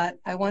 But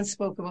I once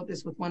spoke about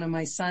this with one of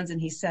my sons, and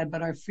he said,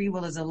 but our free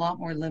will is a lot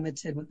more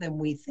limited than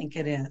we think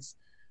it is.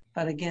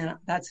 But again,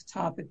 that's a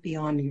topic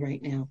beyond me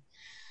right now.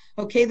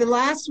 Okay, the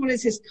last one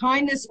is his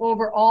kindness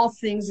over all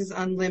things is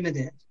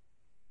unlimited.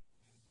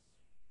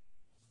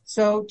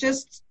 So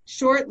just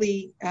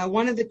shortly,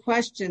 one of the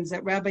questions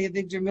that Rabbi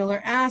Avigdor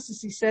Miller asks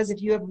is, he says,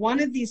 if you have one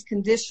of these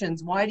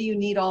conditions, why do you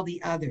need all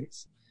the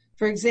others?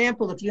 For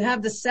example, if you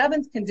have the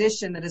seventh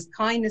condition, that his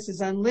kindness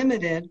is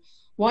unlimited,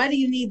 why do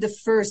you need the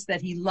first,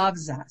 that he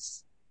loves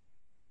us?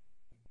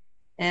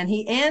 And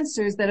he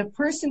answers that a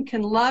person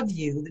can love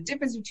you. The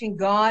difference between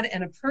God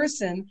and a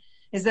person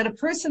is that a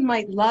person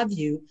might love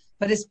you,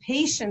 but his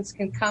patience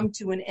can come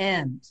to an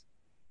end.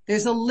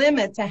 There's a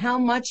limit to how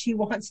much he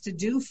wants to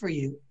do for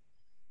you.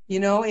 You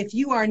know, if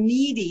you are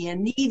needy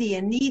and needy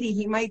and needy,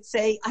 he might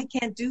say, I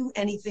can't do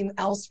anything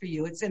else for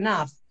you. It's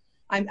enough.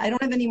 I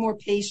don't have any more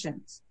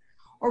patience.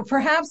 Or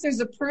perhaps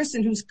there's a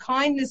person whose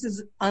kindness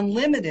is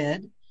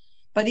unlimited,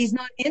 but he's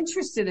not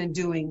interested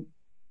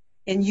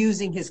in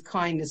using his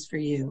kindness for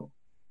you.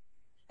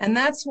 And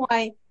that's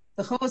why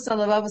the Chovos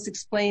HaLevavos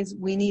explains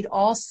we need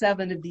all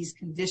 7 of these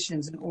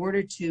conditions in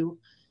order to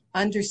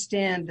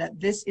understand that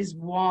this is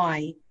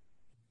why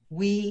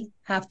we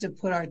have to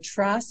put our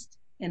trust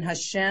in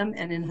Hashem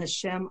and in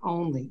Hashem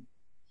only.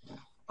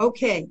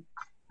 Okay,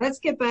 let's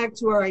get back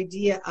to our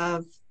idea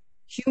of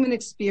human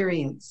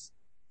experience.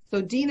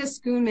 So Dina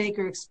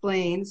Schoonmaker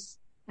explains,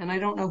 and I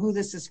don't know who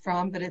this is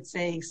from, but it's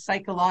a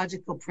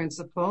psychological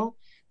principle,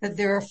 that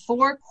there are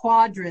 4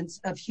 quadrants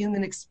of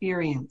human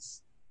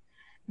experience,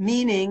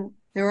 meaning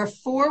there are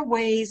 4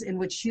 ways in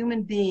which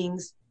human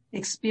beings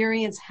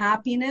experience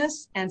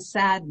happiness and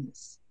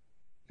sadness.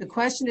 The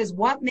question is,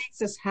 what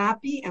makes us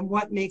happy and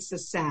what makes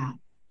us sad?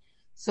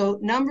 So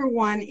number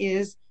 1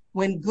 is,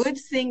 when good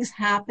things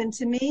happen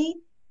to me,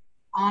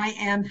 I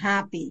am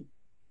happy.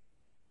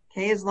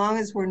 Okay, as long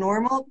as we're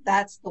normal,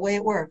 that's the way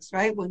it works,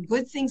 right? When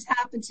good things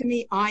happen to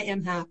me, I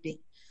am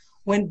happy.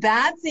 When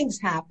bad things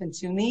happen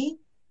to me,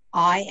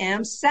 I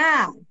am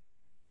sad.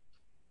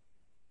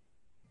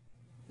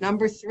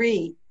 Number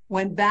 3,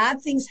 when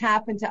bad things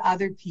happen to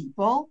other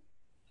people,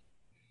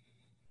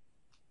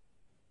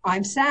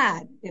 I'm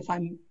sad if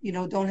I'm,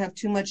 don't have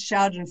too much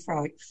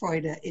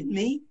Schadenfreude in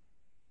me.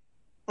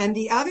 And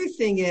the other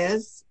thing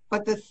is,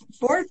 but the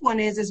 4th one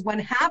is when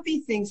happy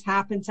things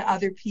happen to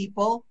other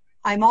people,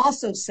 I'm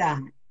also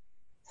sad.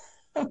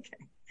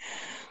 Okay,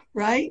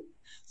 right?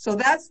 So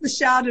that's the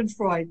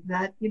Schadenfreude,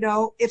 that,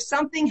 if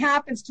something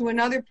happens to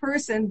another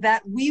person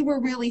that we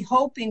were really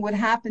hoping would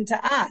happen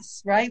to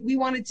us, right? We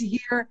wanted to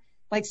hear,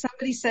 like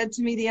somebody said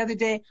to me the other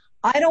day,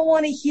 I don't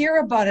want to hear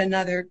about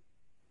another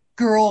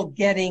girl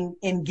getting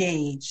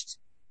engaged.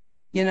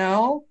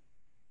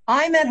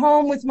 I'm at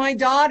home with my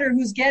daughter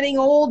who's getting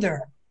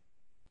older.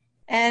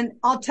 And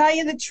I'll tell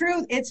you the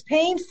truth, it's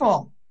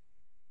painful.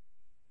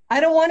 I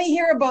don't want to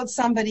hear about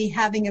somebody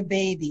having a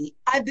baby.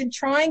 I've been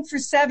trying for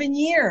 7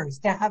 years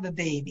to have a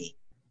baby.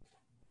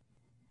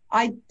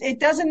 It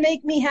doesn't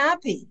make me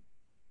happy.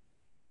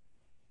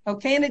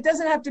 Okay, and it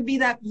doesn't have to be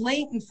that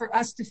blatant for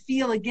us to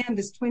feel, again,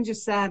 this twinge of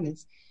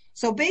sadness.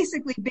 So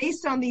basically,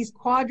 based on these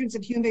quadrants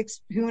of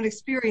human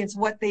experience,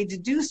 what they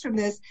deduce from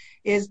this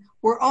is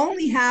we're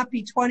only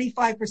happy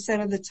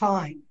 25% of the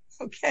time,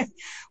 okay?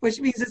 Which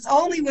means it's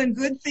only when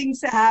good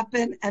things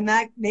happen, and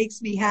that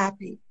makes me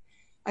happy.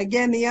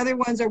 Again, the other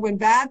ones are when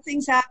bad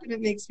things happen,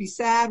 it makes me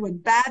sad. When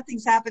bad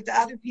things happen to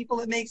other people,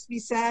 it makes me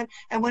sad.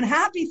 And when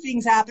happy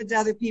things happen to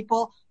other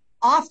people,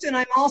 often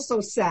I'm also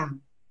sad.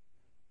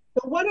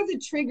 So what are the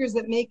triggers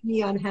that make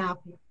me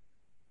unhappy?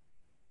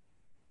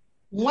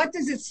 What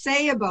does it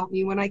say about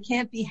me when I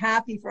can't be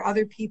happy for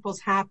other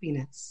people's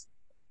happiness?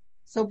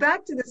 So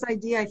back to this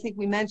idea I think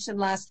we mentioned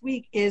last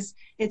week is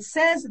it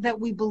says that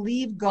we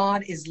believe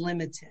God is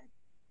limited.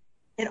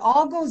 It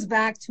all goes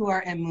back to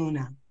our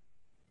emunah,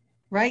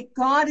 right?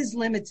 God is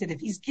limited.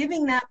 If he's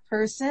giving that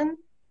person,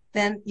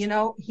 then,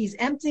 he's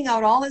emptying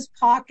out all his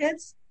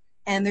pockets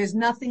and there's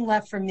nothing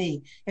left for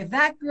me. If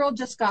that girl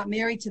just got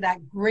married to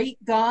that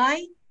great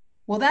guy,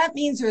 well, that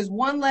means there's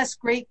one less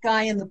great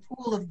guy in the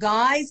pool of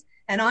guys,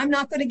 and I'm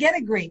not going to get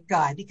a great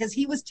guy because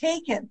he was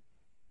taken,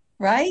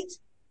 right?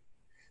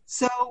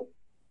 So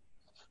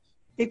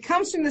it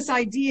comes from this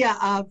idea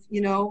of,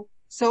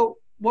 so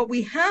what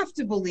we have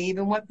to believe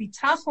and what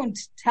Bitachon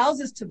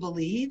tells us to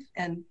believe,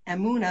 and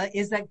Emunah,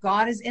 is that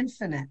God is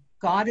infinite.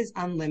 God is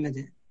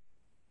unlimited.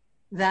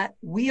 That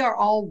we are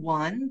all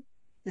one,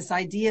 this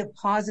idea of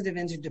positive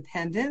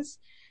interdependence,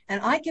 and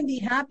I can be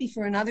happy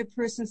for another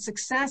person's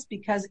success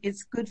because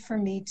it's good for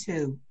me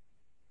too,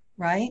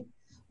 right?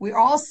 We're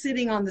all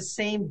sitting on the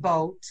same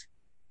boat,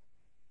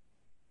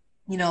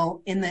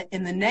 in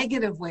the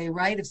negative way,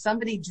 right? If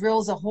somebody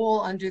drills a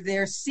hole under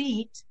their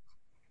seat,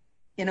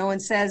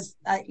 and says,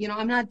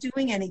 I'm not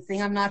doing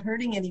anything, I'm not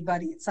hurting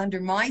anybody, it's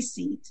under my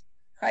seat,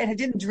 right? I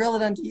didn't drill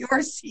it under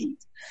your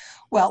seat.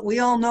 Well, we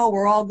all know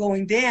we're all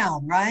going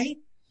down, right?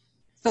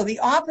 So the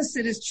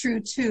opposite is true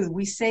too.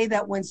 We say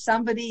that when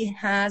somebody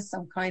has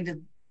some kind of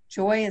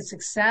joy and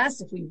success,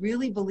 if we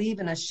really believe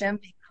in Hashem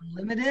being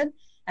unlimited,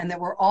 and that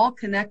we're all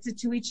connected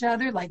to each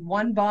other like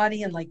one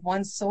body and like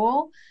one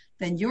soul,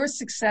 then your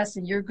success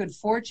and your good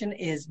fortune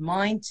is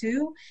mine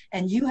too,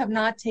 and you have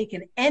not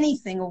taken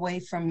anything away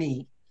from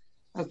me.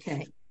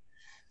 Okay,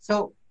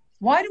 so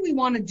why do we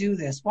want to do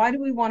this? Why do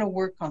we want to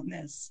work on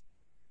this?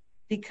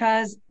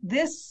 Because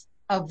this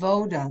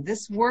avoda,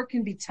 this work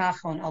in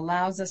bitachon,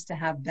 allows us to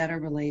have better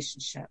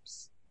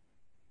relationships.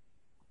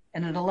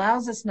 And it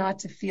allows us not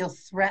to feel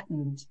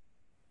threatened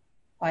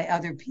by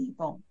other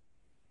people.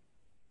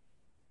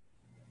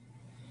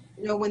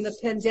 You know, when the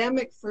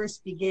pandemic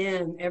first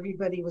began,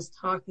 everybody was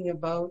talking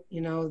about,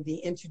 you know, the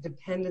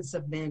interdependence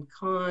of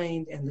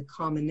mankind and the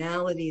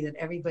commonality that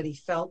everybody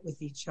felt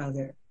with each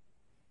other.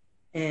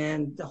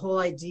 And the whole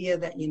idea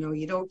that, you know,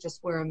 you don't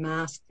just wear a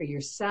mask for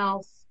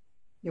yourself,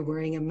 you're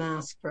wearing a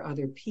mask for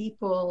other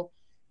people.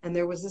 And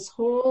there was this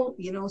whole,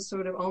 you know,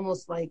 sort of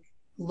almost like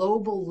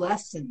global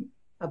lesson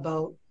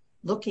about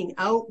looking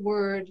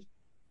outward,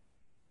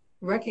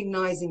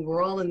 recognizing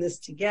we're all in this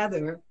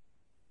together.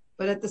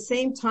 But at the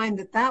same time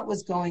that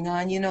was going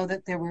on, you know,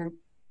 that there were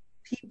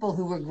people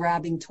who were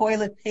grabbing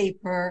toilet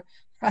paper,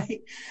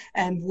 right,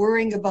 and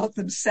worrying about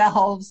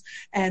themselves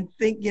and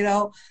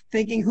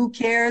thinking, who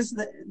cares,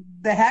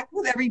 the heck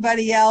with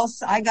everybody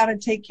else, I got to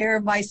take care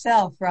of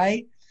myself,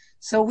 right?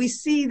 So we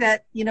see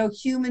that, you know,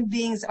 human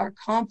beings are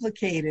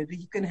complicated.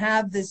 You can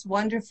have this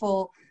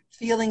wonderful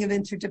feeling of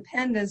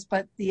interdependence,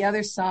 but the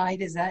other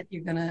side is that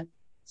you're going to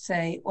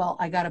say, well,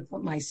 I got to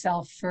put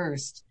myself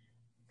first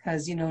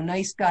because, you know,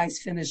 nice guys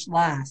finish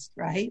last,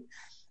 right?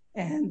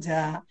 And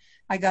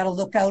I got to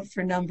look out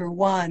for number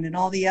one and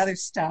all the other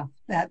stuff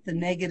that the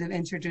negative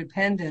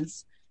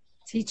interdependence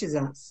teaches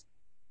us.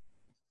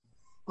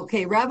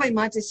 Okay, Rabbi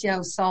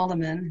Matisyahu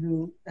Solomon,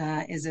 who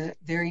is a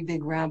very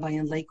big rabbi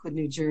in Lakewood,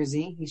 New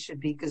Jersey, he should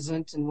be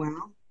gesund and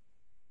well.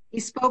 He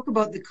spoke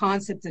about the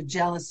concept of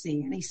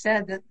jealousy, and he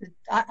said that the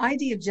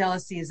idea of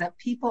jealousy is that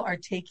people are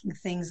taking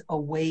things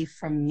away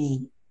from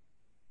me,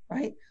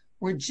 right?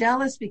 We're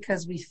jealous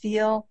because we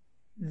feel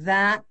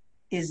that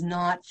is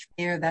not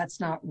fair, that's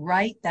not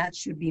right, that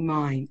should be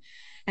mine.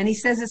 And he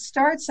says it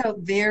starts out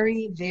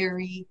very,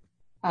 very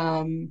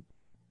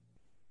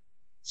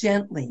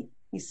gently.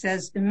 He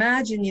says,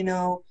 imagine, you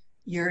know,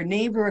 your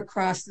neighbor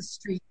across the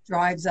street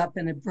drives up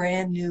in a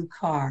brand new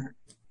car,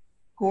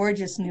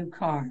 gorgeous new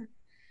car.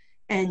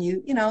 And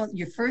you know,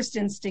 your first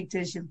instinct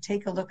is you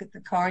take a look at the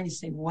car and you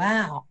say,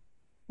 wow,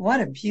 what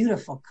a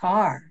beautiful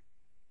car.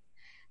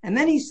 And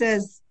then he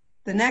says,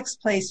 the next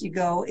place you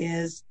go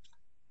is,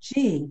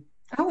 gee,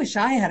 I wish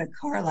I had a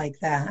car like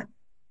that,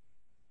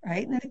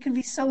 right? And it can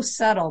be so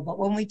subtle, but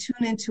when we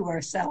tune into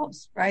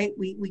ourselves, right,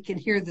 we can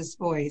hear this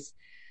voice.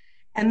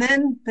 And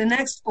then the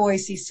next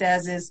voice he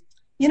says is,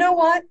 you know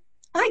what?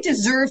 I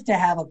deserve to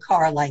have a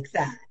car like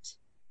that.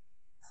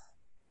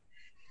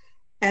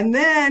 And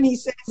then he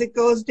says it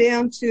goes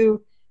down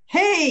to,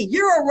 hey,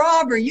 you're a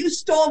robber. You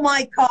stole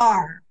my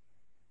car.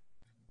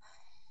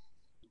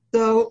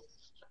 So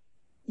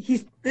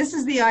this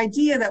is the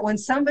idea that when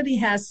somebody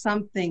has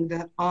something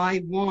that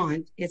I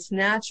want, it's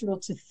natural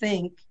to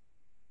think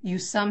you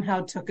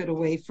somehow took it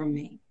away from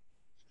me.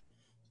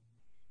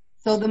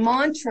 So the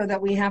mantra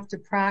that we have to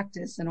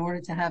practice in order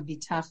to have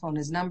bitachon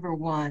is, number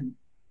one,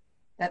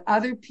 that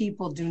other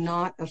people's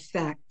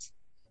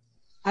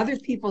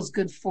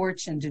good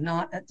fortune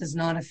does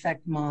not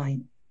affect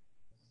mine.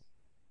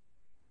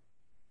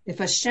 If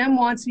Hashem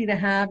wants me to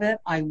have it,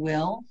 I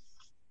will.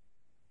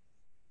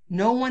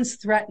 No one's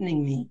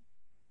threatening me.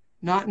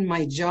 Not in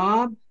my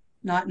job,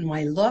 not in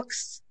my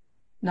looks,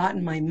 not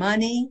in my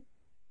money,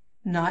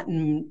 not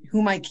in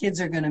who my kids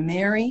are going to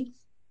marry.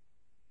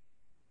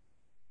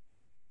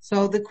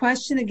 So the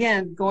question,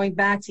 again, going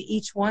back to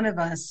each one of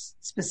us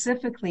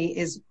specifically,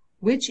 is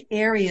which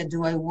area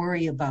do I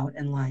worry about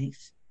in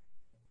life?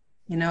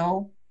 You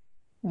know,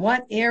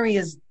 what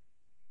areas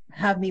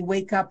have me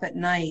wake up at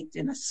night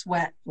in a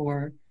sweat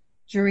or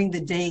during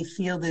the day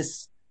feel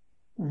this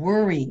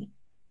worry?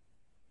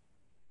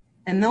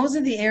 And those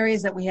are the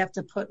areas that we have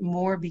to put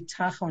more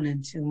bitachon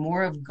into,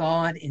 more of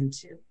God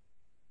into.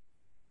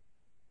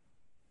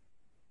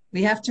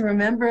 We have to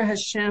remember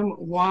Hashem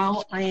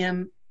while I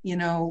am, you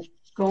know,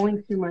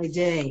 going through my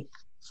day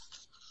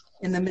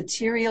in the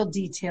material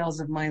details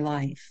of my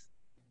life.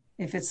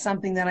 If it's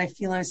something that I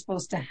feel I'm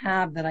supposed to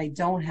have that I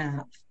don't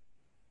have.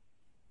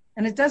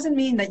 And it doesn't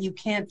mean that you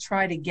can't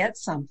try to get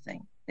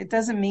something. It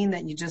doesn't mean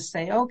that you just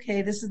say,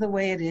 okay, this is the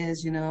way it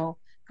is, you know,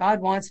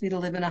 God wants me to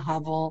live in a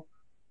hovel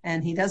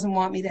and he doesn't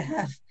want me to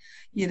have,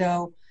 you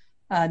know,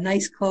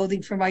 nice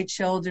clothing for my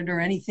children or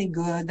anything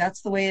good.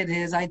 That's the way it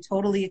is. I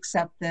totally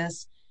accept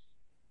this.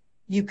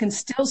 You can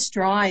still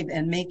strive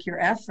and make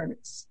your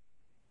efforts.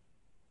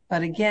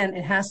 But again,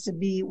 it has to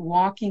be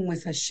walking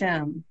with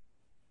Hashem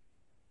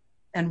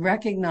and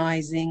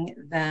recognizing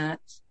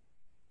that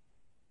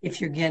if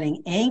you're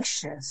getting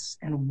anxious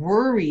and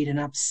worried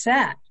and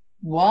upset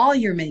while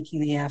you're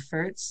making the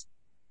efforts,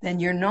 then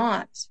you're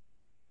not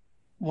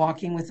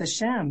walking with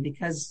Hashem,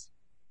 because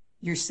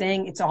you're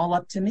saying it's all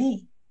up to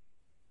me.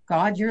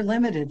 God, you're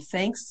limited.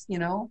 Thanks.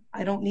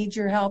 I don't need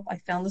your help. I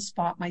found the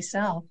spot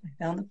myself. I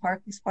found the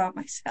parking spot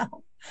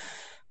myself.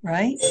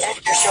 Right?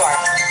 You're sure.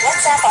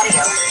 WhatsApp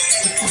audio.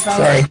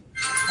 Sorry.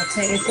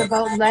 Okay, it's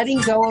about letting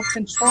go of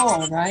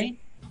control, right?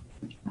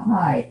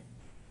 Hi.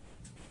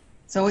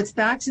 So it's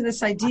back to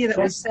this idea that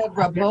we said,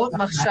 Rabot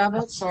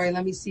Machshavot. Sorry,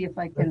 let me see if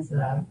I can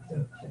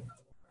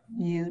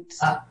mute.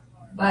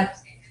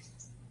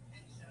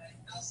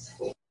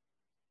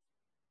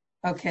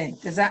 Okay,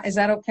 is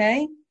that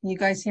okay? Can you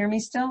guys hear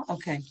me still?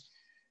 Okay.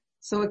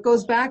 So it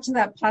goes back to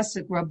that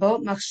pasuk,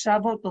 Rabot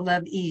Machshavot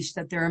B'lev Ish,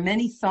 that there are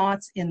many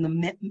thoughts in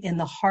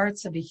the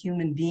hearts of a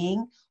human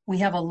being. We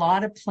have a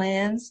lot of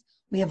plans.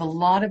 We have a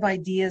lot of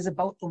ideas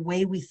about the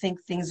way we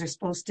think things are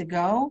supposed to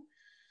go.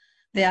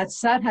 The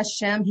Atzat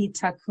Hashem hi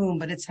takum,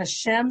 but it's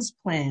Hashem's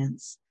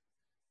plans.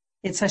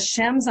 It's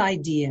Hashem's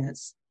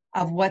ideas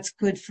of what's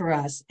good for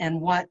us and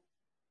what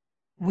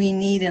we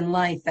need in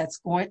life that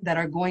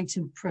are going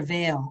to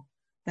prevail,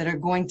 that are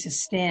going to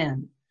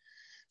stand.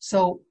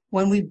 So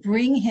when we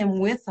bring him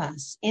with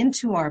us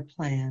into our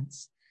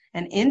plans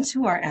and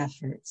into our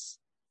efforts,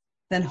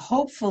 then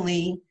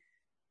hopefully,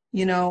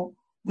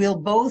 we'll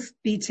both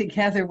be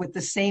together with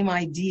the same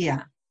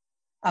idea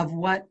of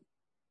what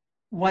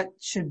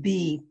should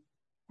be,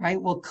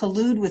 right? We'll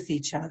collude with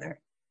each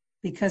other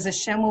because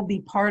Hashem will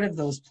be part of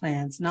those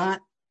plans, not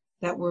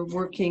that we're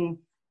working,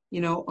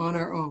 on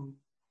our own.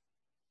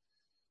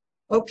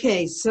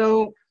 Okay,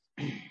 so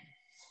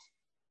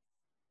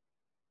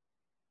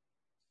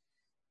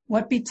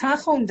what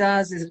bitachon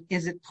does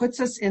is it puts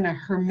us in a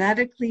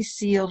hermetically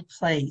sealed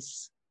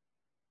place.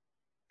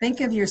 Think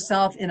of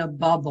yourself in a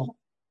bubble.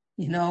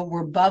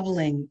 We're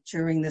bubbling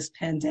during this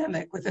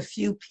pandemic with a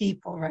few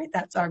people, right?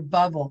 That's our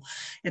bubble.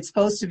 It's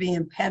supposed to be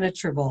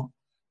impenetrable,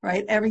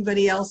 right?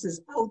 Everybody else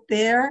is out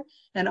there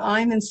and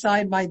I'm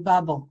inside my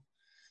bubble.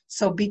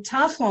 So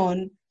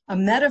bitachon, a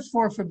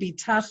metaphor for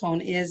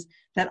bitachon is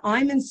that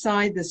I'm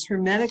inside this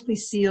hermetically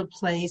sealed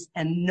place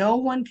and no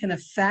one can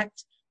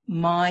affect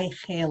my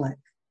chelik.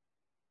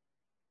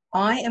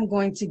 I am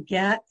going to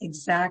get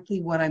exactly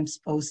what I'm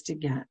supposed to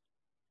get.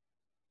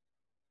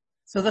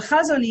 So the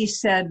Chazon Ish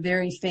said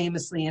very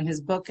famously in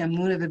his book,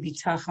 Emunah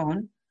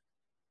V'Bitachon,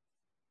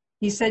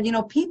 he said,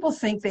 people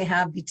think they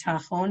have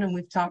bitachon, and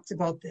we've talked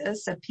about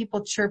this, that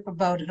people chirp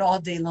about it all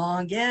day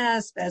long.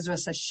 Yes,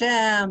 Bezras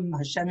Hashem,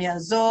 Hashem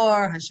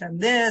Yazor, Hashem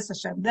this,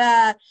 Hashem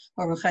that,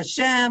 Baruch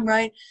Hashem,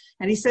 right?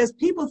 And he says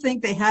people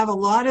think they have a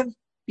lot of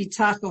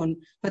bitachon,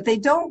 but they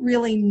don't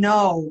really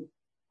know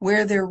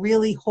where they're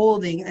really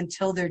holding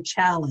until they're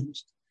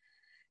challenged.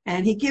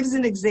 And he gives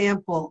an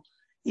example.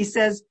 He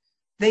says,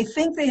 they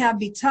think they have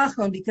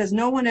bitachon because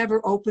no one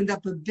ever opened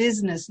up a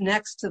business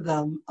next to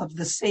them of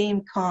the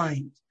same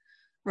kind,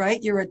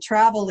 right? You're a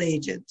travel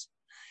agent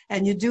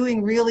and you're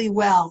doing really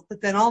well,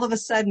 but then all of a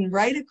sudden,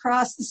 right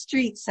across the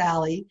street,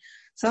 Sally,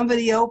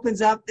 somebody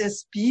opens up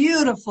this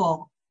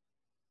beautiful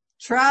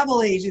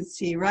travel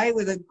agency, right?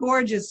 With a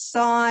gorgeous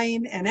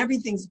sign and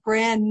everything's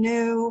brand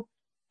new.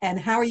 And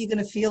how are you going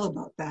to feel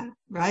about that,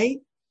 right?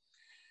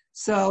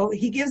 So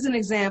he gives an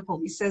example.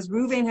 He says,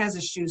 Reuven has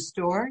a shoe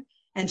store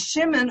and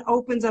Shimon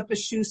opens up a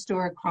shoe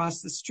store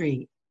across the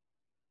street.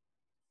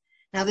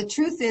 Now, the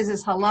truth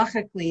is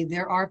halachically,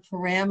 there are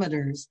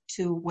parameters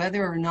to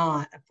whether or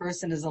not a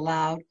person is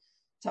allowed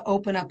to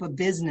open up a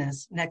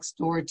business next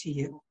door to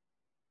you,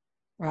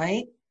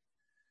 right?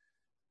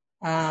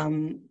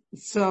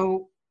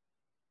 So,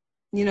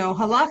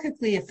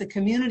 halachically, if the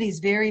community is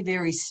very,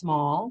 very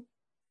small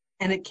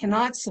and it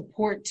cannot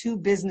support two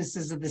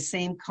businesses of the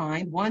same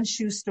kind, one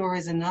shoe store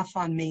is enough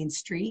on Main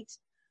Street,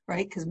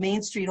 right? Because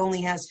Main Street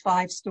only has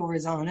 5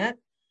 stores on it.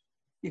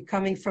 You're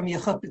coming from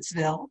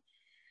Yehupitzville.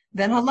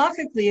 Then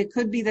halachically, it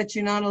could be that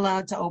you're not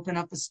allowed to open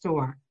up a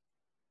store.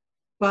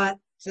 But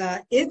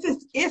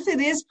if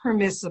it is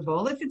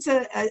permissible, if it's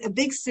a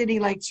big city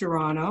like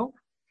Toronto,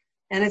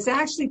 and it's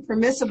actually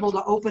permissible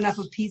to open up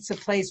a pizza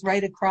place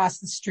right across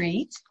the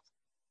street,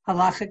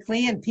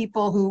 halachically, and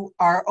people who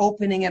are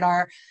opening it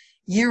are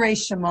Yirei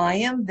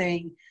Shemayim,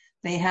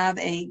 they have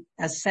a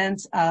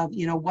sense of,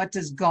 what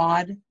does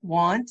God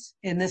want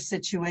in this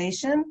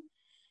situation?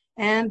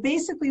 And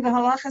basically the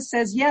halacha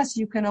says, yes,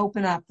 you can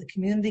open up. The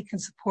community can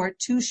support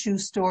 2 shoe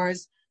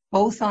stores,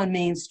 both on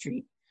Main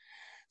Street.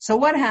 So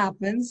what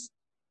happens?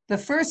 The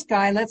first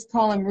guy, let's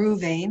call him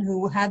Reuven,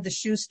 who had the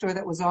shoe store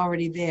that was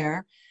already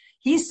there,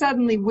 he's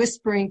suddenly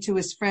whispering to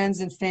his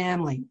friends and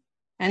family.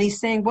 And he's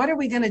saying, what are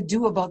we going to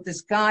do about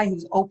this guy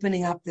who's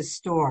opening up this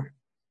store?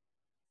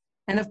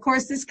 And of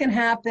course, this can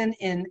happen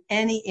in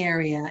any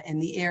area, in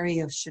the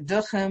area of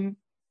shidduchim,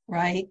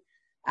 right?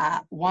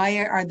 Why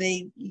are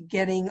they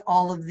getting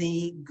all of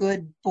the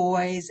good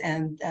boys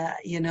and,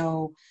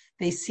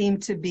 they seem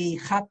to be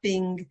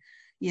chapping,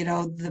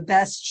 the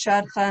best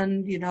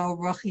shadchan,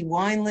 Ruchi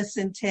wineless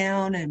in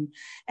town.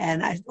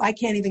 And I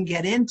can't even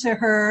get into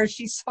her.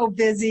 She's so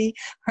busy,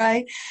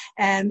 right?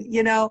 And,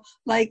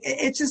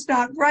 it's just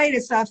not right.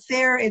 It's not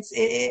fair.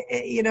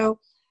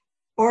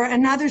 Or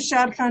another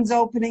shadchan's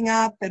opening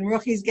up and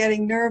Ruchi's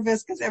getting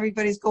nervous because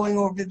everybody's going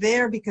over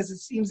there because it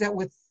seems that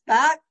with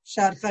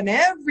Shadchan,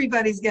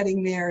 everybody's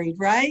getting married,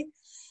 right?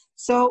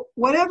 So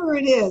whatever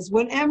it is,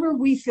 whenever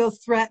we feel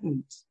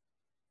threatened,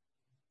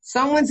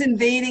 someone's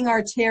invading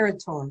our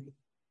territory.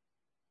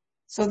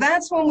 So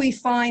that's when we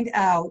find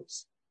out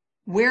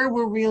where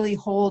we're really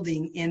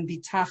holding in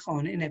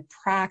bitachon in a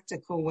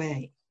practical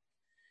way.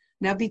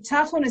 Now,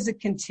 bitachon is a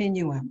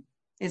continuum.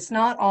 It's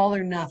not all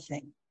or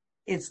nothing.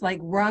 It's like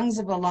rungs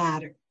of a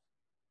ladder.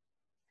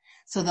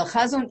 So the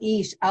Chazon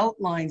Ish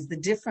outlines the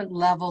different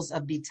levels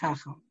of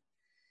bitachon.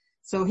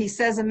 So he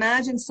says,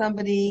 imagine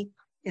somebody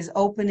is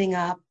opening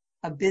up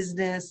a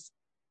business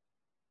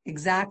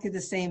exactly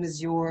the same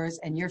as yours,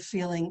 and you're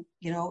feeling,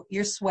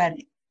 you're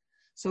sweating.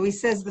 So he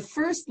says the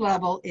first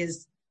level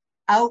is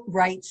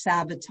outright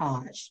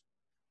sabotage.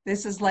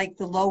 This is like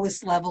the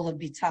lowest level of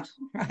bitachon,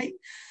 right?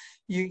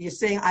 You're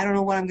saying, I don't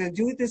know what I'm going to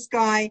do with this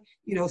guy.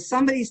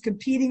 Somebody's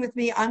competing with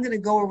me. I'm going to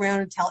go around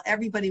and tell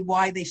everybody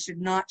why they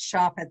should not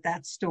shop at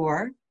that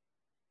store.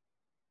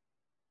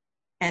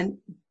 And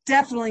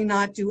definitely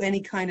not do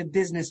any kind of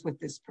business with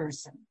this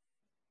person.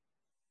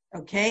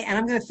 Okay? And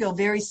I'm going to feel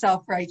very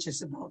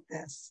self-righteous about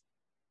this.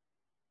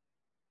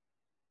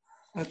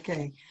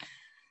 Okay.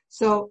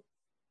 So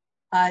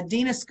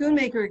Dina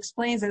Schoonmaker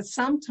explains that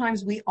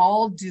sometimes we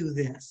all do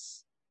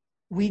this.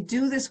 We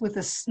do this with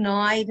a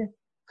snide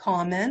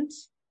comment.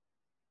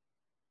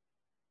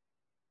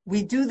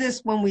 We do this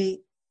when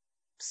we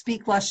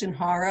speak lashon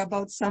hara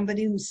about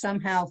somebody who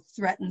somehow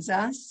threatens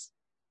us,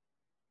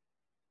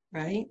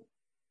 right?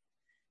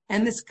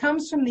 And this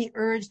comes from the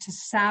urge to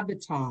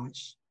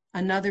sabotage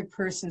another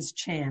person's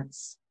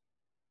chance.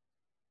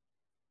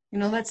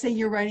 Let's say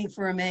you're writing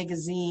for a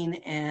magazine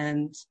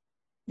and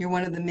you're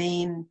one of the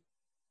main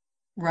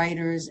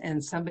writers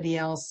and somebody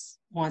else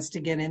wants to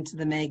get into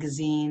the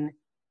magazine,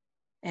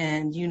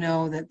 and you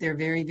know that they're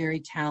very, very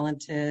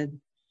talented,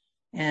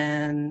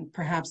 and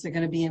perhaps they're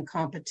going to be in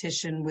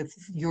competition with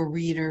your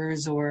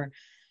readers, or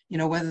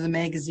whether the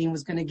magazine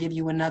was going to give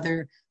you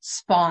another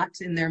spot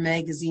in their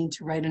magazine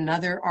to write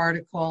another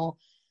article.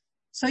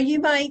 So you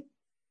might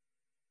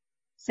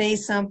say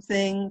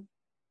something,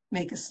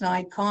 make a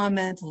snide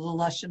comment, a little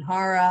lashon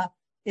hara,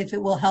 if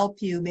it will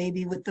help you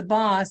maybe with the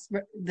boss,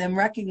 them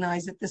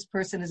recognize that this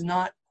person is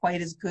not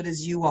quite as good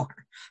as you are,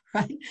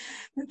 right?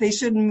 They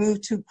shouldn't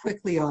move too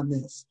quickly on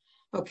this,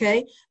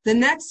 okay? The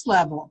next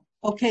level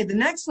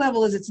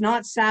is it's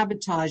not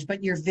sabotage,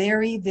 but you're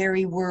very,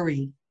 very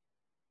worried.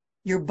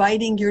 You're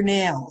biting your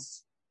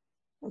nails,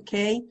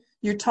 okay?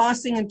 You're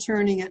tossing and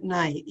turning at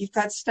night. You've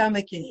got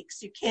stomach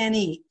aches. You can't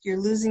eat. You're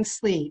losing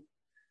sleep,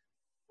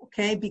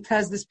 okay?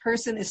 Because this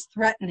person is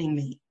threatening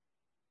me.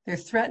 They're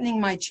threatening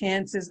my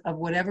chances of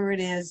whatever it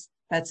is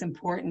that's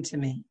important to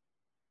me.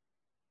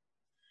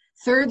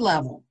 Third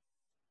level,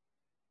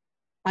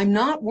 I'm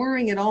not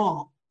worrying at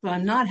all, but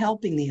I'm not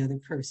helping the other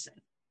person.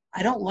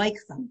 I don't like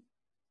them,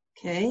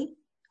 okay?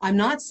 I'm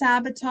not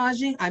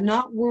sabotaging. I'm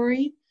not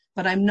worried,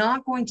 but I'm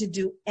not going to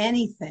do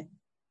anything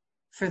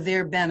for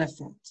their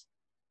benefit.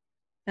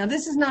 Now,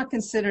 this is not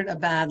considered a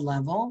bad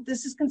level.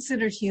 This is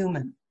considered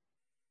human,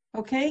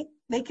 okay?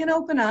 They can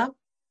open up.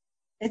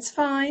 It's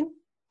fine.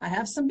 I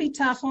have some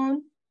bitachon.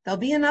 There'll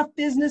be enough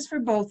business for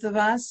both of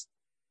us,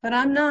 but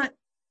I'm not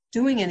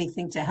doing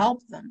anything to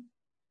help them.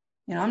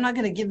 I'm not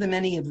going to give them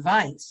any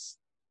advice.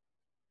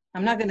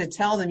 I'm not going to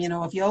tell them,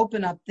 if you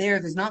open up there,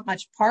 there's not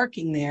much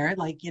parking there.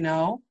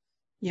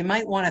 You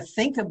might want to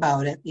think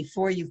about it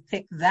before you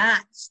pick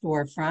that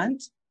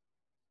storefront.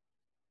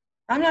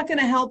 I'm not going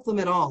to help them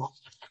at all.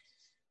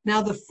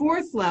 Now, the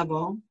fourth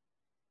level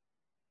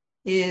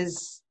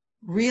is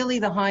really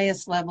the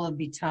highest level of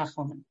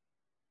bitachon.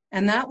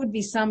 And that would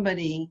be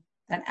somebody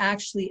that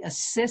actually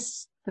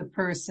assists the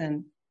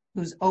person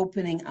who's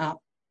opening up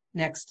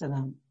next to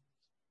them.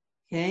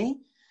 Okay?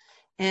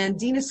 And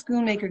Dina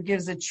Schoonmaker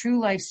gives a true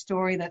life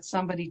story that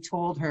somebody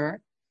told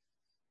her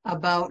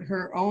about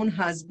her own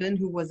husband,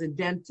 who was a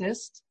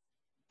dentist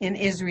in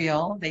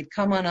Israel. They'd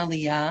come on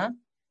Aliyah.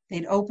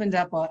 They'd opened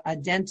up a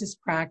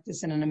dentist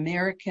practice in an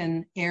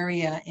American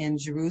area in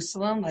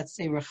Jerusalem, let's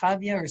say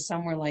Rehavia or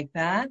somewhere like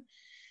that.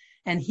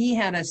 And he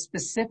had a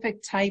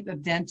specific type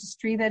of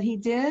dentistry that he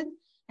did,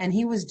 and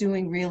he was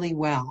doing really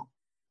well.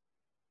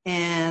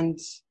 And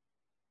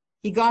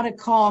he got a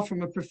call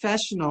from a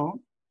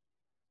professional.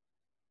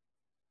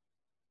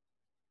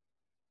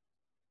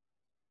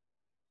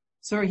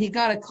 He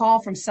got a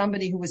call from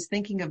somebody who was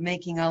thinking of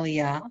making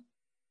Aliyah,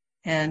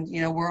 and,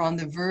 we're on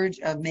the verge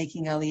of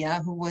making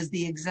Aliyah, who was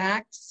the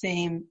exact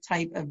same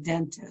type of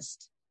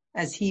dentist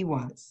as he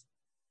was.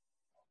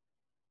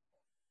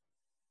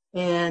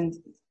 And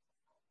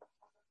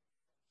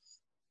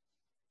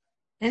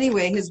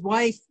anyway, his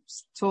wife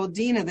told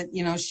Dina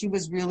that, she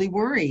was really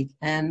worried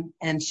and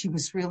she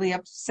was really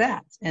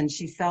upset, and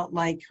she felt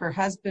like her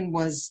husband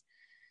was,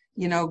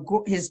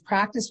 his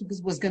practice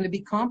was going to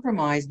be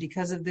compromised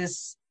because of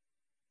this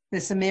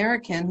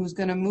American who's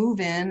going to move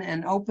in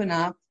and open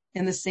up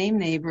in the same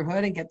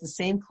neighborhood and get the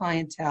same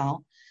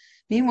clientele.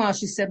 Meanwhile,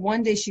 she said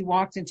one day she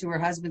walked into her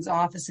husband's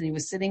office and he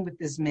was sitting with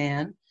this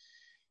man,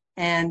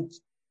 and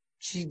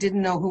she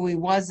didn't know who he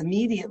was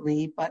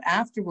immediately, but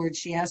afterwards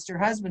she asked her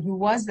husband, who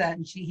was that?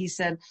 And he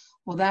said,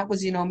 well, that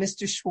was,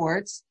 Mr.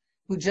 Schwartz,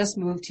 who just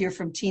moved here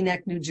from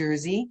Teaneck, New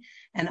Jersey.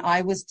 And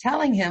I was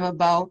telling him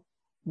about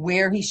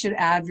where he should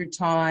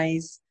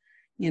advertise,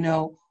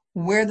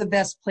 where the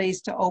best place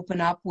to open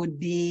up would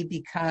be,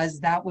 because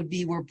that would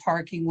be where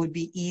parking would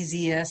be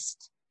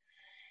easiest.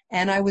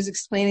 And I was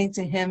explaining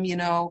to him,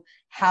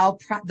 how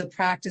the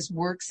practice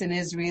works in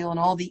Israel and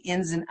all the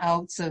ins and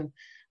outs of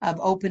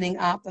opening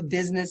up a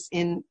business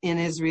in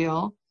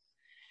Israel.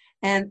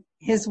 And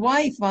his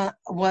wife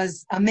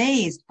was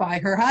amazed by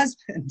her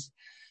husband.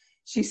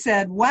 She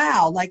said,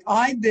 wow, like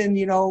I've been,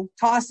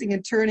 tossing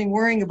and turning,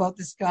 worrying about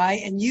this guy,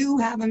 and you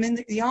have him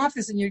in the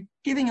office and you're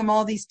giving him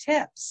all these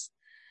tips.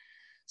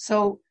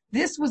 So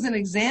this was an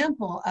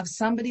example of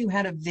somebody who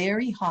had a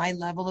very high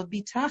level of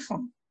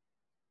bitachon,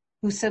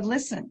 who said,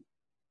 listen,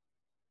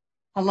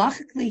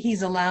 halachically,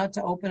 he's allowed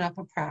to open up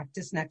a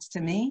practice next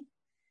to me.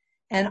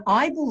 And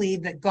I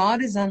believe that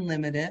God is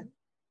unlimited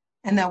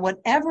and that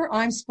whatever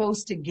I'm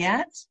supposed to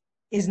get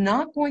is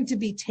not going to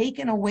be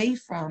taken away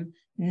from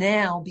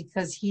now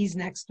because he's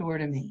next door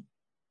to me.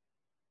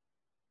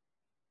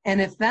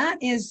 And if that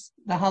is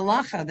the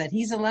halacha, that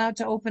he's allowed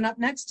to open up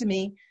next to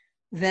me,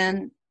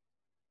 then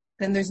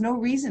there's no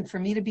reason for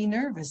me to be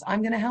nervous.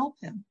 I'm going to help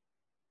him.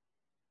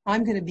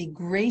 I'm going to be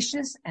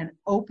gracious and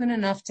open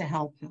enough to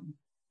help him,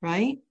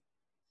 right?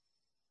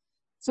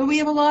 So we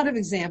have a lot of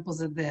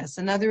examples of this.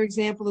 Another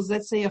example is,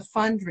 let's say, a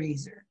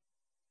fundraiser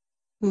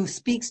who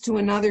speaks to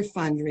another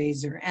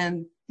fundraiser,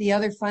 and the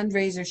other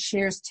fundraiser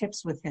shares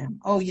tips with him.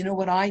 Oh, you know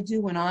what I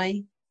do when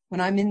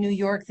I'm in New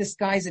York? This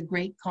guy's a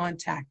great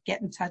contact.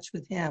 Get in touch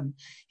with him.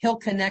 He'll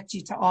connect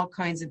you to all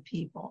kinds of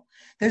people.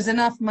 There's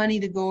enough money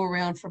to go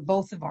around for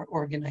both of our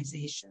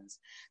organizations.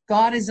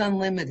 God is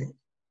unlimited,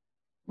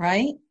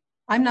 right?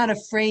 I'm not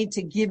afraid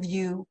to give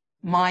you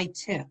my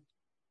tip.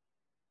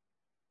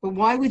 But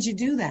why would you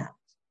do that?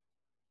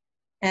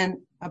 And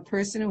a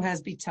person who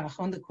has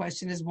bitachon, the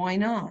question is, why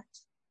not?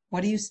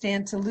 What do you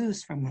stand to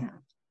lose from that?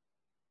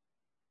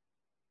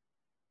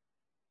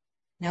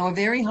 Now, a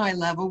very high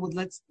level would,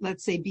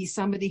 let's say, be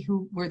somebody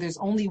where there's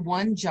only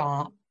one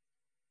job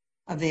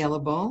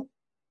available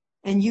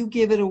and you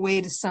give it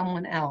away to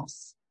someone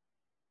else.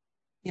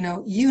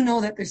 You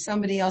know that there's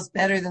somebody else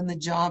better than the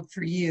job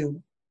for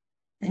you.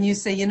 And you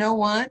say, you know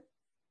what?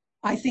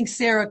 I think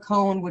Sarah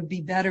Cohen would be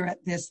better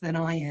at this than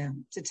I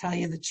am, to tell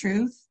you the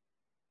truth.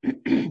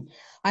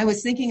 I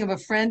was thinking of a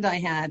friend I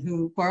had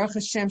who, Baruch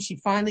Hashem, she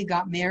finally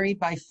got married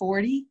by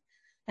 40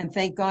 and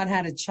thank God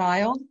had a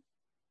child.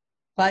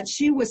 But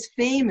she was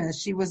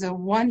famous. She was a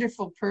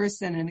wonderful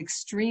person and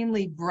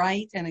extremely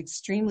bright and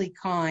extremely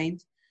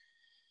kind.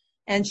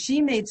 And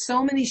she made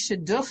so many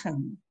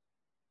shidduchim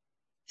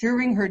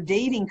during her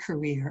dating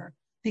career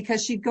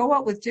because she'd go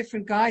out with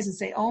different guys and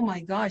say, oh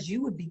my gosh,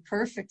 you would be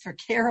perfect for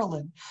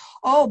Carolyn.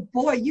 Oh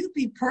boy, you'd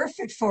be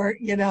perfect for,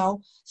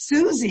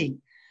 Susie.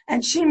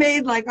 And she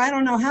made I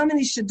don't know how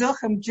many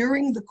shidduchim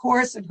during the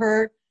course of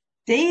her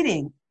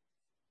dating.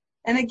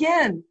 And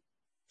again,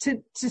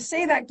 to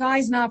say that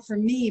guy's not for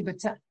me, but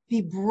to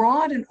be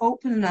broad and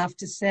open enough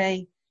to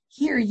say,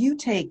 here, you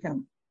take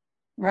him,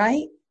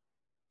 right?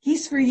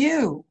 He's for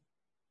you.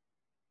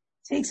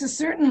 Takes a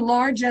certain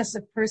largesse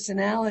of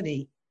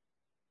personality.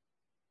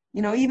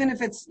 Even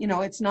if it's,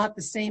 it's not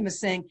the same as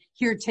saying,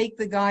 here, take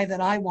the guy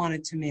that I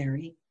wanted to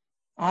marry.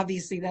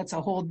 Obviously, that's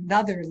a whole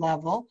nother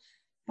level.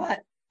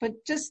 But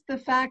just the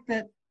fact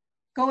that,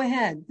 go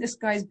ahead, this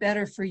guy's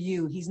better for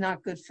you. He's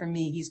not good for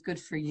me. He's good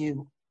for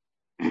you.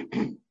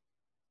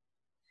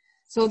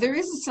 So there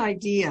is this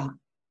idea.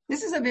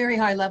 This is a very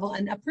high level,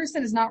 and a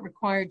person is not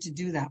required to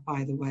do that,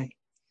 by the way,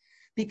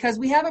 because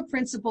we have a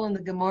principle in the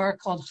Gemara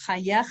called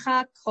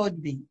Chayecha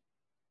Kodmi,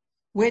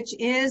 which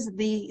is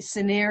the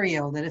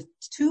scenario that if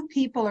two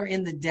people are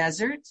in the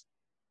desert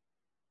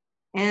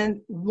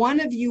and one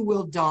of you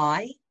will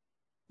die,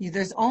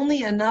 there's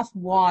only enough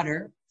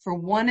water for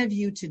one of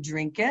you to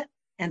drink it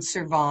and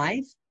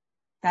survive,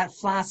 that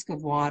flask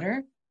of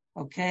water,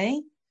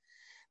 okay?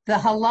 The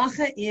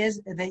halacha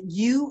is that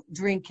you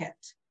drink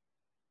it.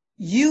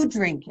 You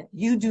drink it.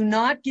 You do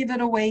not give it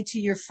away to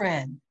your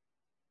friend.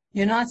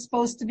 You're not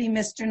supposed to be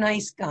Mr.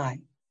 Nice Guy.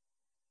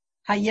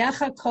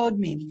 Hayecha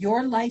kodmin,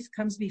 your life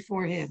comes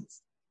before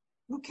his.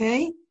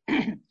 Okay?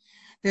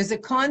 There's a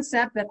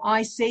concept that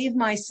I save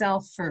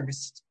myself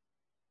first.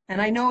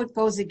 And I know it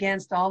goes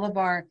against all of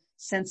our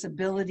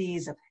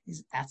sensibilities of,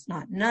 that's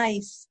not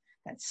nice,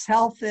 that's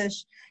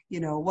selfish.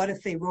 What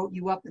if they wrote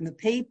you up in the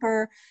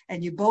paper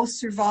and you both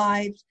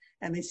survived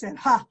and they said,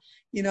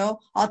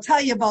 I'll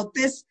tell you about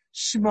this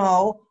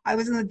schmo. I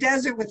was in the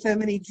desert with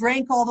him and he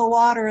drank all the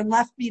water and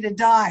left me to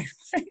die.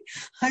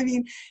 I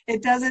mean,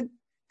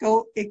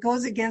 it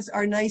goes against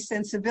our nice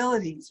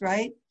sensibilities,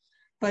 right?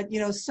 But,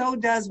 so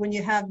does when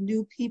you have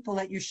new people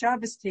at your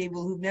Shabbos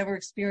table who've never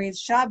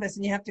experienced Shabbos,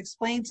 and you have to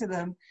explain to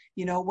them,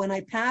 when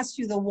I pass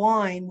you the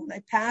wine, when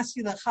I pass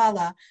you the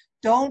challah,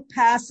 don't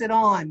pass it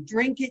on.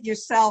 Drink it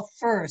yourself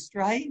first,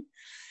 right?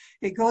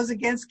 It goes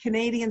against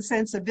Canadian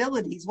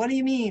sensibilities. What do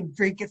you mean,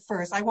 drink it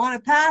first? I want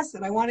to pass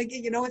it. I want to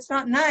get, it's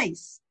not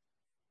nice.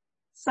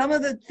 Some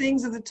of the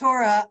things of the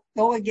Torah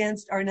go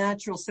against our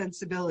natural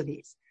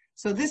sensibilities.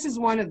 So this is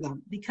one of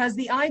them, because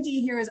the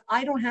idea here is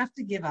I don't have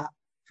to give up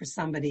for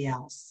somebody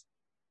else.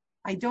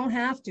 I don't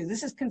have to.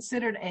 This is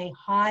considered a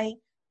high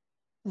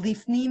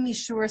lifni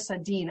mishur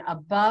sadin,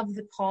 above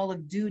the call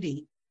of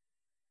duty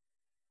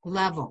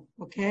level,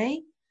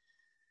 okay?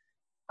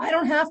 I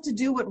don't have to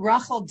do what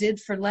Rachel did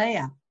for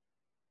Leah.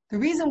 The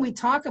reason we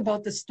talk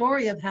about the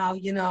story of how,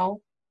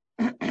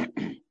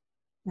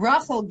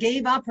 Rachel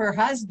gave up her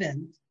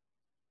husband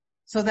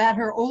so that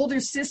her older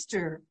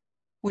sister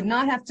would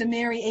not have to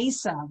marry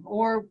Esav,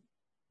 or,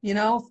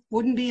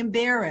 wouldn't be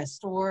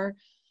embarrassed, or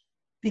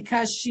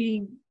because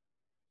she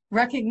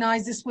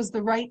recognized this was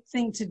the right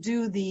thing to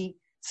do, the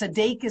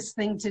tzedekis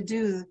thing to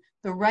do,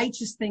 the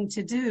righteous thing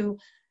to do.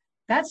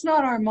 That's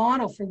not our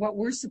model for what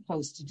we're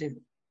supposed to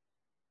do.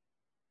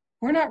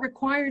 We're not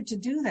required to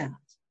do that.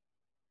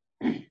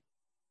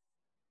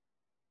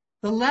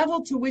 The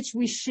level to which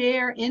we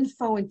share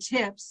info and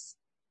tips,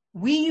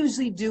 we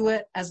usually do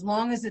it as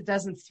long as it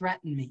doesn't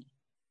threaten me.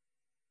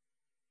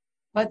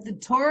 But the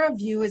Torah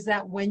view is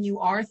that when you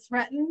are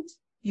threatened,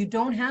 you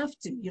don't have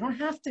to. You don't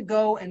have to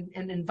go and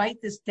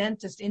invite this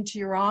dentist into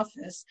your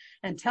office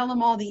and tell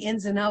him all the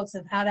ins and outs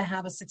of how to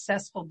have a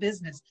successful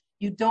business.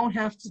 You don't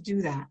have to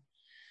do that.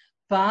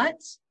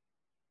 But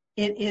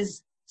it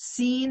is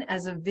seen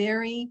as a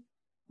very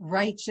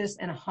righteous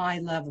and high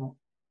level.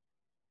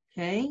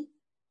 Okay?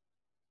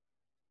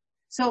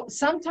 So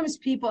sometimes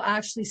people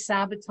actually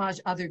sabotage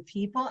other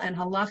people, and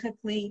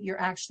halachically,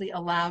 you're actually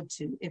allowed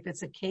to, if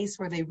it's a case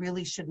where they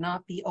really should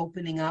not be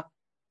opening up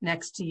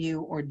next to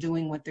you or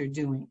doing what they're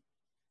doing.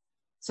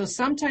 So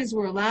sometimes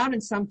we're allowed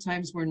and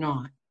sometimes we're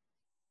not.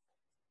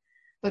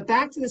 But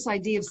back to this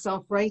idea of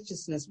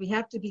self-righteousness, we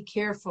have to be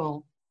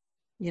careful,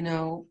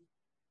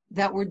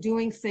 that we're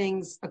doing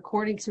things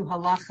according to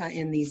halacha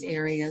in these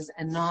areas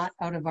and not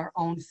out of our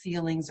own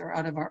feelings or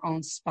out of our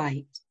own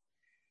spite.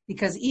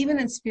 Because even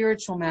in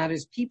spiritual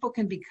matters, people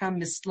can become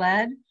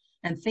misled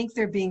and think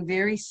they're being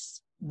very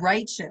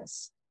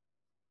righteous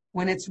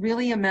when it's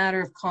really a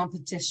matter of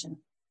competition.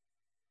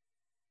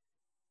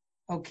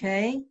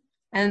 Okay?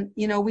 And,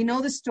 we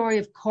know the story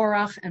of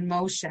Korach and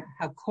Moshe,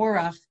 how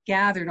Korach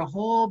gathered a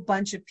whole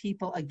bunch of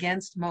people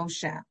against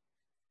Moshe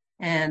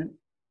and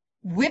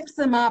whipped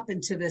them up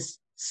into this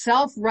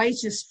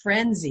self-righteous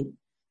frenzy.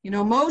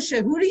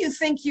 Moshe, who do you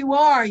think you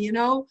are?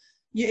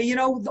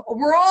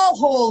 We're all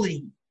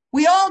holy.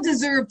 We all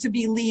deserve to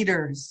be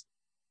leaders.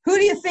 Who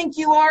do you think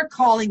you are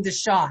calling the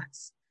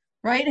shots?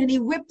 Right? And he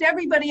whipped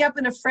everybody up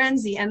in a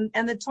frenzy. And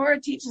the Torah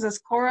teaches us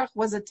Korach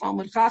was a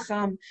Talmud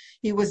Chacham.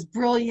 He was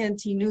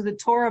brilliant. He knew the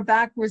Torah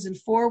backwards and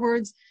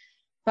forwards.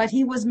 But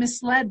he was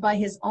misled by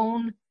his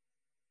own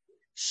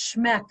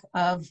schmeck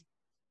of,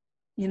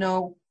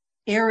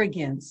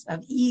 arrogance,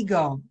 of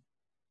ego.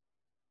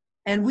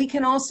 And we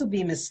can also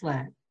be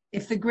misled.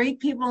 If the great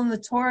people in the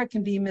Torah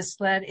can be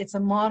misled, it's a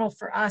model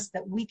for us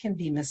that we can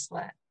be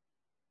misled.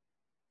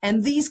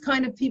 And these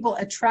kind of people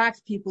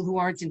attract people who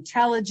aren't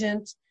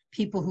intelligent,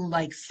 people who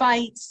like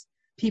fights,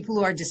 people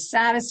who are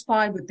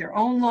dissatisfied with their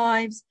own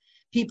lives,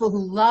 people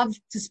who love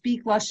to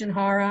speak Lashon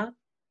Hara.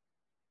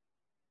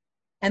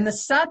 And the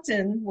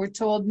Satan, we're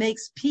told,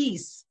 makes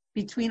peace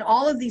between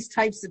all of these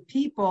types of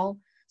people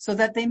so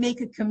that they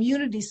make a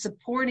community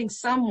supporting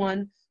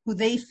someone who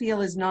they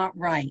feel is not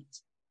right.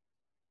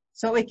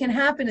 So it can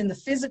happen in the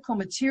physical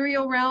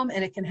material realm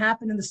and it can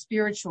happen in the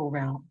spiritual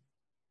realm.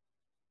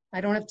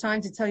 I don't have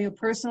time to tell you a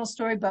personal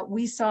story, but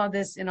we saw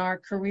this in our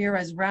career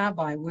as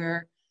rabbi,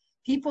 where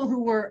people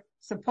who were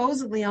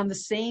supposedly on the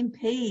same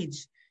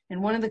page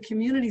in one of the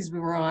communities we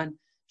were on,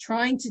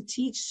 trying to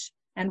teach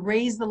and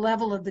raise the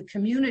level of the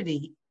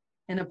community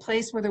in a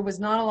place where there was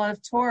not a lot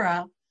of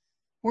Torah,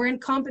 were in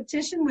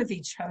competition with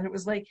each other. It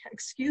was like,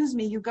 excuse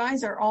me, you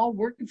guys are all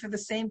working for the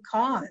same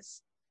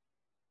cause.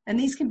 And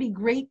these can be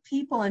great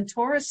people and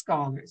Torah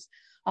scholars.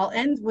 I'll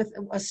end with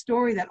a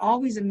story that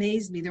always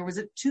amazed me. There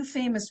was two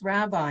famous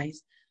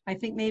rabbis, I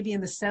think maybe in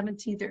the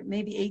 17th or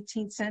maybe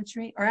 18th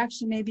century, or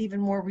actually maybe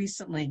even more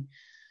recently.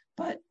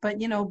 But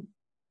in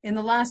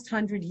the last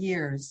 100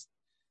 years,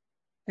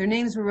 their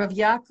names were Rav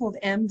Yaakov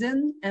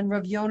Emden and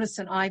Rav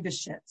Yonasan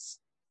Eibeshitz.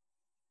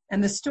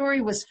 And the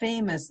story was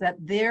famous that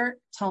their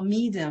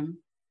Talmidim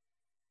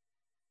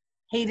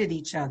hated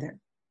each other.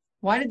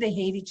 Why did they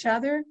hate each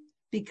other?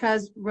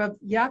 Because Rav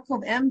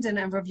Yaakov Emden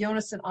and Rav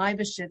Yonasan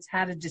Eibeshitz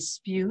had a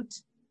dispute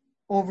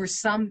over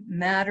some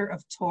matter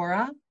of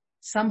Torah,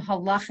 some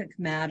halachic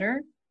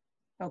matter,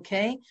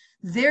 okay?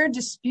 Their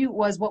dispute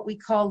was what we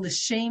call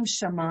l'shem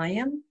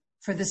shamayim,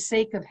 for the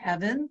sake of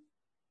heaven,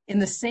 in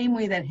the same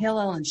way that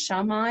Hillel and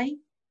Shammai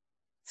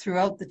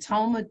throughout the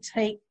Talmud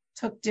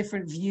took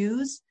different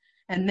views,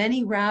 and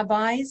many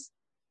rabbis,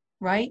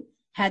 right,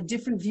 had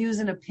different views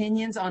and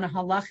opinions on a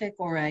halachic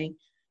or a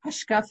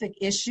hashkafic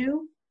issue.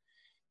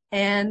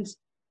 And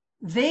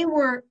they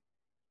were,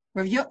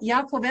 Rav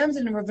Yaakov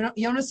Emden and Rav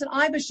Yonasan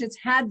Eibeshitz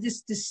had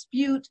this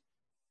dispute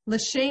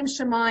L'shem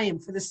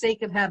Shemayim, for the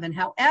sake of heaven.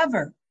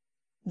 However,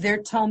 their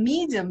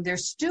Talmidim, their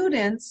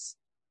students,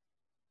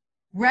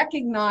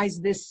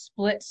 recognized this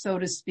split, so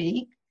to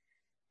speak,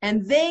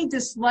 and they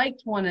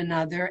disliked one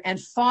another and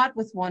fought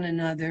with one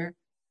another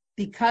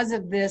because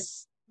of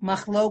this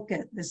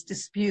machloket, this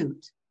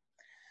dispute.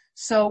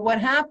 So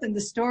what happened,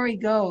 the story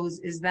goes,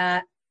 is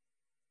that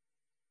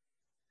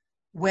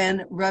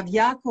when Rav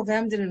Yaakov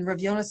Emden and Rav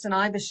Yonasan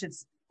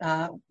Eibeshitz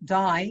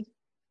died,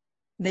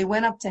 they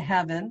went up to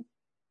heaven,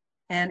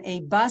 and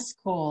a bus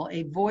call,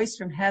 a voice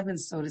from heaven,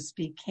 so to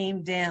speak,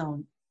 came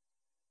down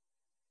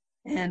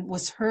and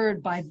was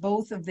heard by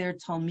both of their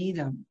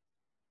Talmidim.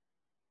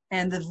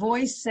 And the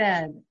voice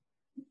said,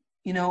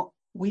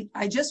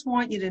 I just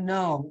want you to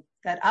know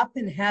that up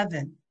in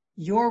heaven,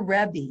 your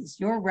rebbes,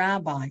 your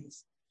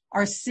rabbis,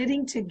 are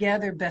sitting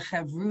together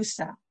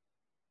bechevrusa,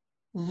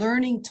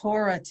 learning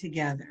Torah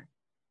together,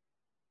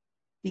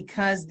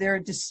 because their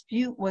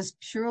dispute was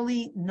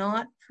purely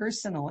not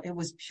personal. It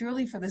was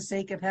purely for the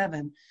sake of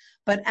heaven.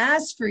 But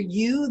as for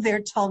you, their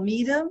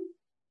Talmidim,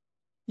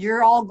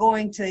 you're all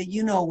going to,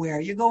 where.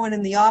 You're going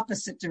in the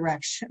opposite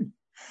direction.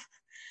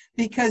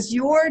 Because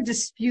your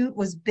dispute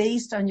was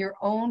based on your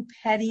own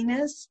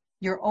pettiness,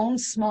 your own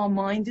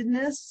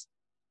small-mindedness,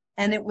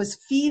 and it was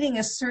feeding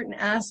a certain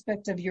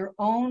aspect of your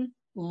own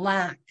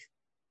lack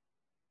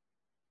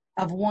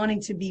of wanting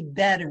to be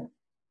better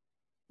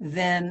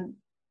than,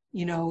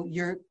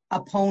 your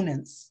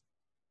opponents.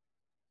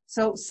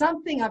 So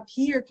something up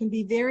here can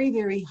be very,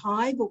 very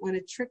high, but when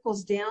it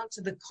trickles down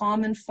to the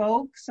common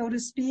folk, so to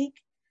speak,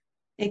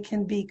 it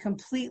can be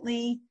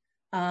completely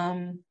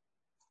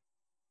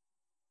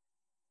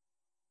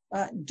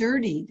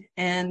dirtied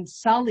and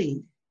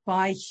sullied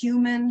by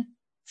human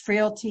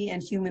frailty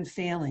and human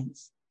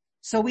failings.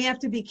 So we have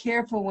to be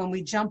careful when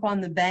we jump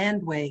on the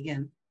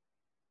bandwagon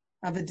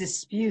of a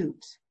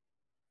dispute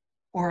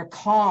or a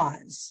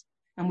cause,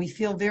 and we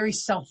feel very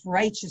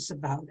self-righteous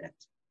about it.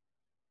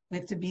 We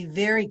have to be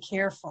very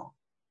careful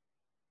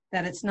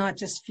that it's not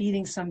just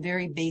feeding some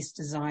very base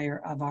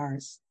desire of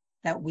ours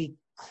that we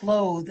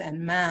clothe and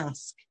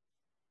mask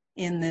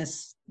in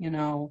this,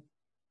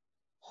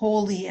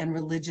 holy and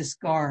religious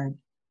garb.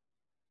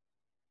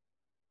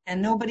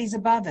 And nobody's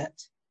above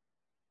it.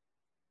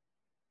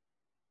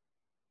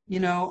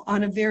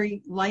 On a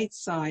very light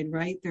side,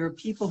 right? There are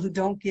people who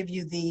don't give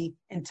you the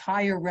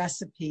entire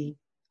recipe,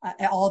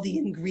 all the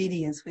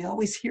ingredients. We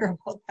always hear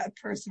about that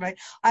person, right?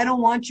 I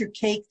don't want your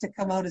cake to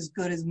come out as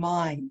good as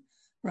mine,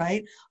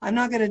 right? I'm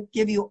not going to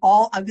give you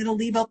I'm going to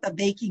leave out the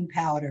baking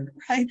powder,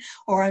 right?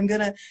 Or I'm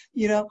going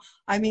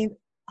to,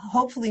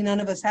 hopefully none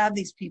of us have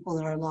these people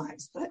in our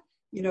lives, but,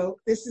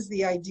 this is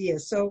the idea.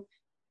 So,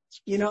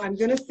 I'm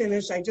going to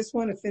finish. I just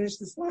want to finish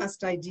this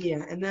last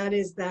idea, and that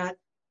is that,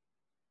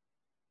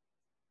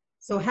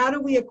 so how do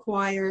we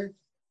acquire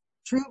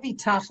true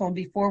bitachon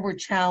before we're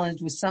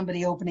challenged with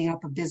somebody opening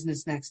up a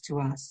business next to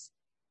us?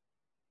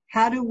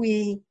 How do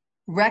we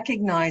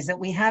recognize that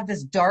we have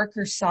this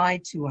darker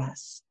side to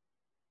us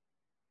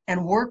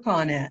and work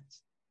on it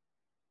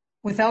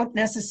without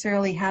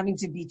necessarily having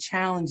to be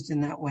challenged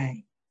in that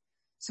way?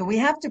 So we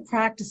have to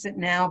practice it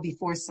now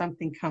before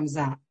something comes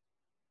up.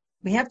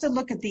 We have to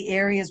look at the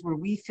areas where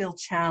we feel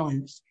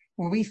challenged,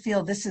 where we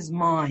feel this is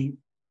mine,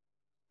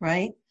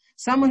 right?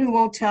 Someone who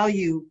won't tell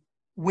you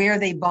where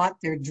they bought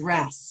their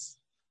dress,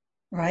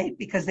 right?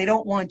 Because they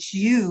don't want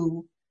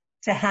you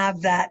to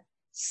have that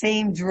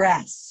same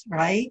dress,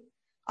 right?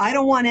 I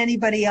don't want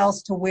anybody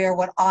else to wear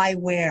what I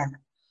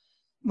wear.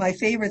 My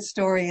favorite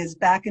story is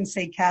back in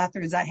St.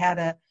 Catharines, I had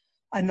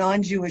a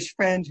non-Jewish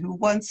friend who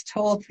once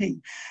told me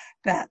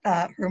that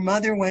her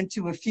mother went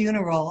to a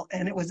funeral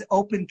and it was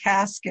open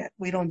casket.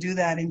 We don't do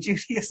that in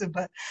Judaism,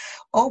 but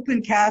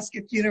open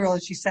casket funeral.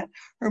 And she said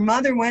her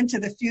mother went to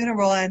the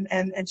funeral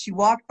and she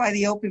walked by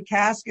the open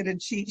casket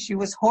and she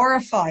was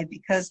horrified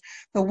because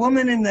the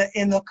woman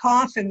in the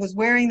coffin was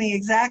wearing the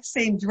exact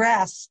same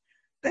dress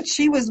that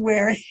she was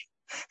wearing.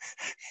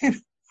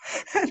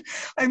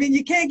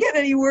 You can't get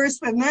any worse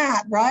than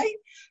that, right?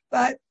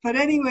 But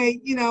anyway,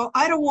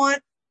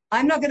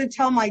 I'm not going to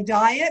tell my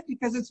diet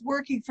because it's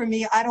working for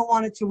me. I don't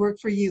want it to work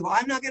for you.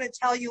 I'm not going to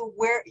tell you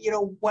where,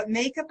 what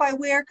makeup I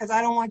wear because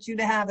I don't want you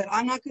to have it.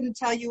 I'm not going to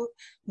tell you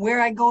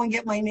where I go and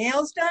get my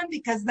nails done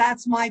because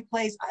that's my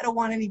place. I don't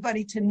want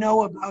anybody to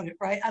know about it,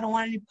 right? I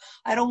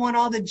don't want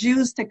all the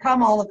Jews to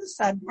come all of a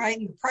sudden, right?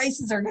 And the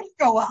prices are going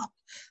to go up.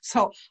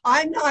 So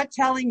I'm not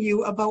telling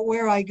you about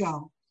where I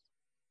go.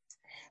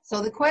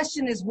 So the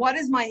question is, what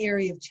is my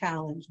area of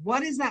challenge?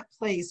 What is that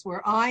place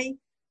where I,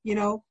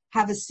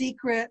 have a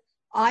secret?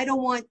 I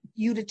don't want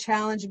you to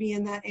challenge me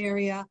in that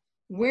area.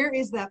 Where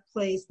is that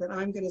place that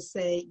I'm going to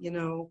say,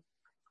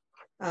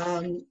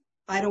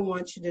 I don't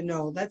want you to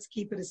know. Let's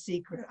keep it a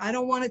secret. I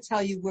don't want to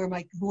tell you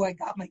who I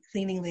got my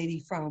cleaning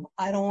lady from.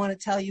 I don't want to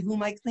tell you who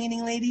my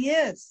cleaning lady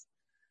is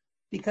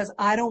because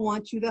I don't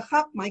want you to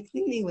hup my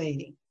cleaning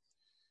lady.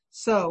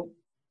 So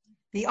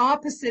the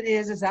opposite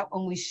is that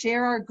when we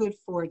share our good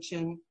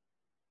fortune,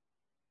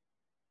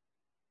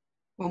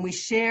 when we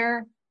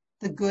share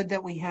the good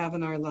that we have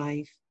in our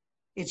life,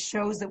 it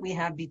shows that we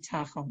have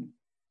bitachon.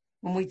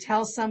 When we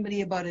tell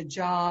somebody about a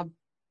job,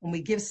 when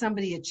we give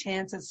somebody a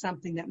chance at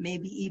something that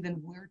maybe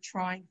even we're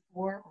trying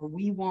for or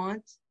we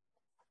want,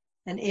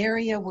 an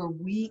area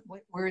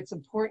where it's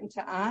important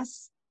to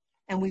us,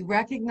 and we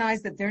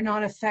recognize that they're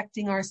not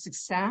affecting our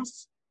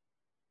success,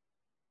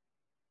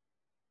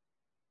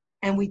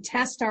 and we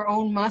test our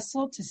own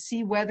muscle to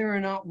see whether or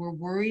not we're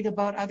worried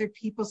about other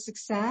people's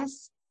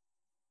success,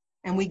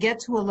 and we get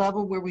to a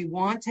level where we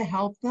want to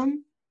help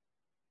them,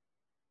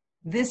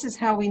 this is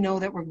how we know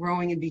that we're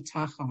growing in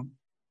bitachon.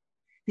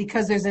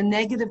 Because there's a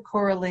negative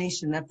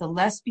correlation that the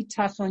less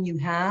bitachon you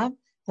have,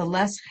 the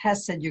less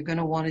chesed you're going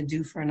to want to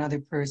do for another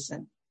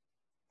person.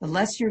 The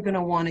less you're going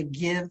to want to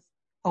give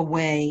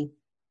away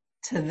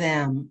to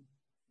them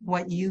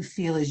what you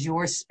feel is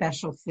your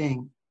special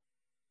thing.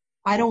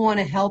 I don't want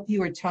to help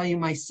you or tell you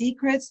my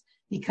secrets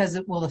because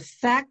it will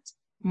affect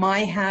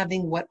my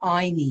having what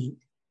I need.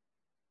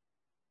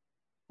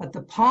 But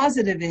the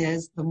positive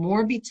is the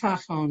more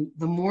bitachon,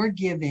 the more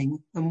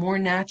giving, the more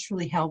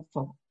naturally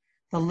helpful,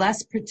 the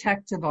less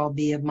protective I'll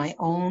be of my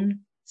own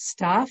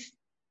stuff,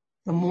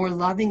 the more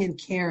loving and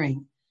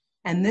caring.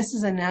 And this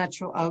is a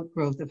natural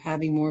outgrowth of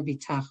having more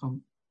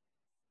bitachon.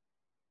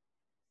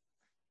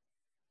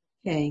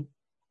 Okay.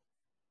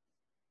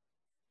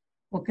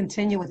 We'll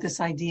continue with this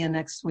idea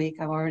next week.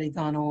 I've already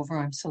gone over.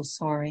 I'm so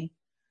sorry.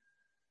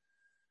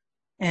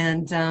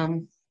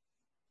 And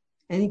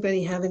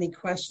anybody have any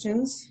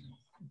questions?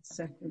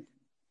 Second.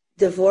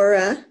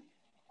 Devorah?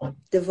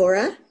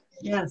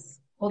 Yes.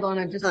 Hold on.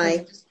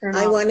 Hi.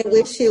 I want to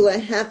wish you a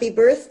happy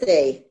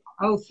birthday.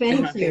 Oh,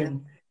 thank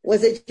you.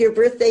 Was it your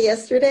birthday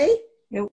yesterday?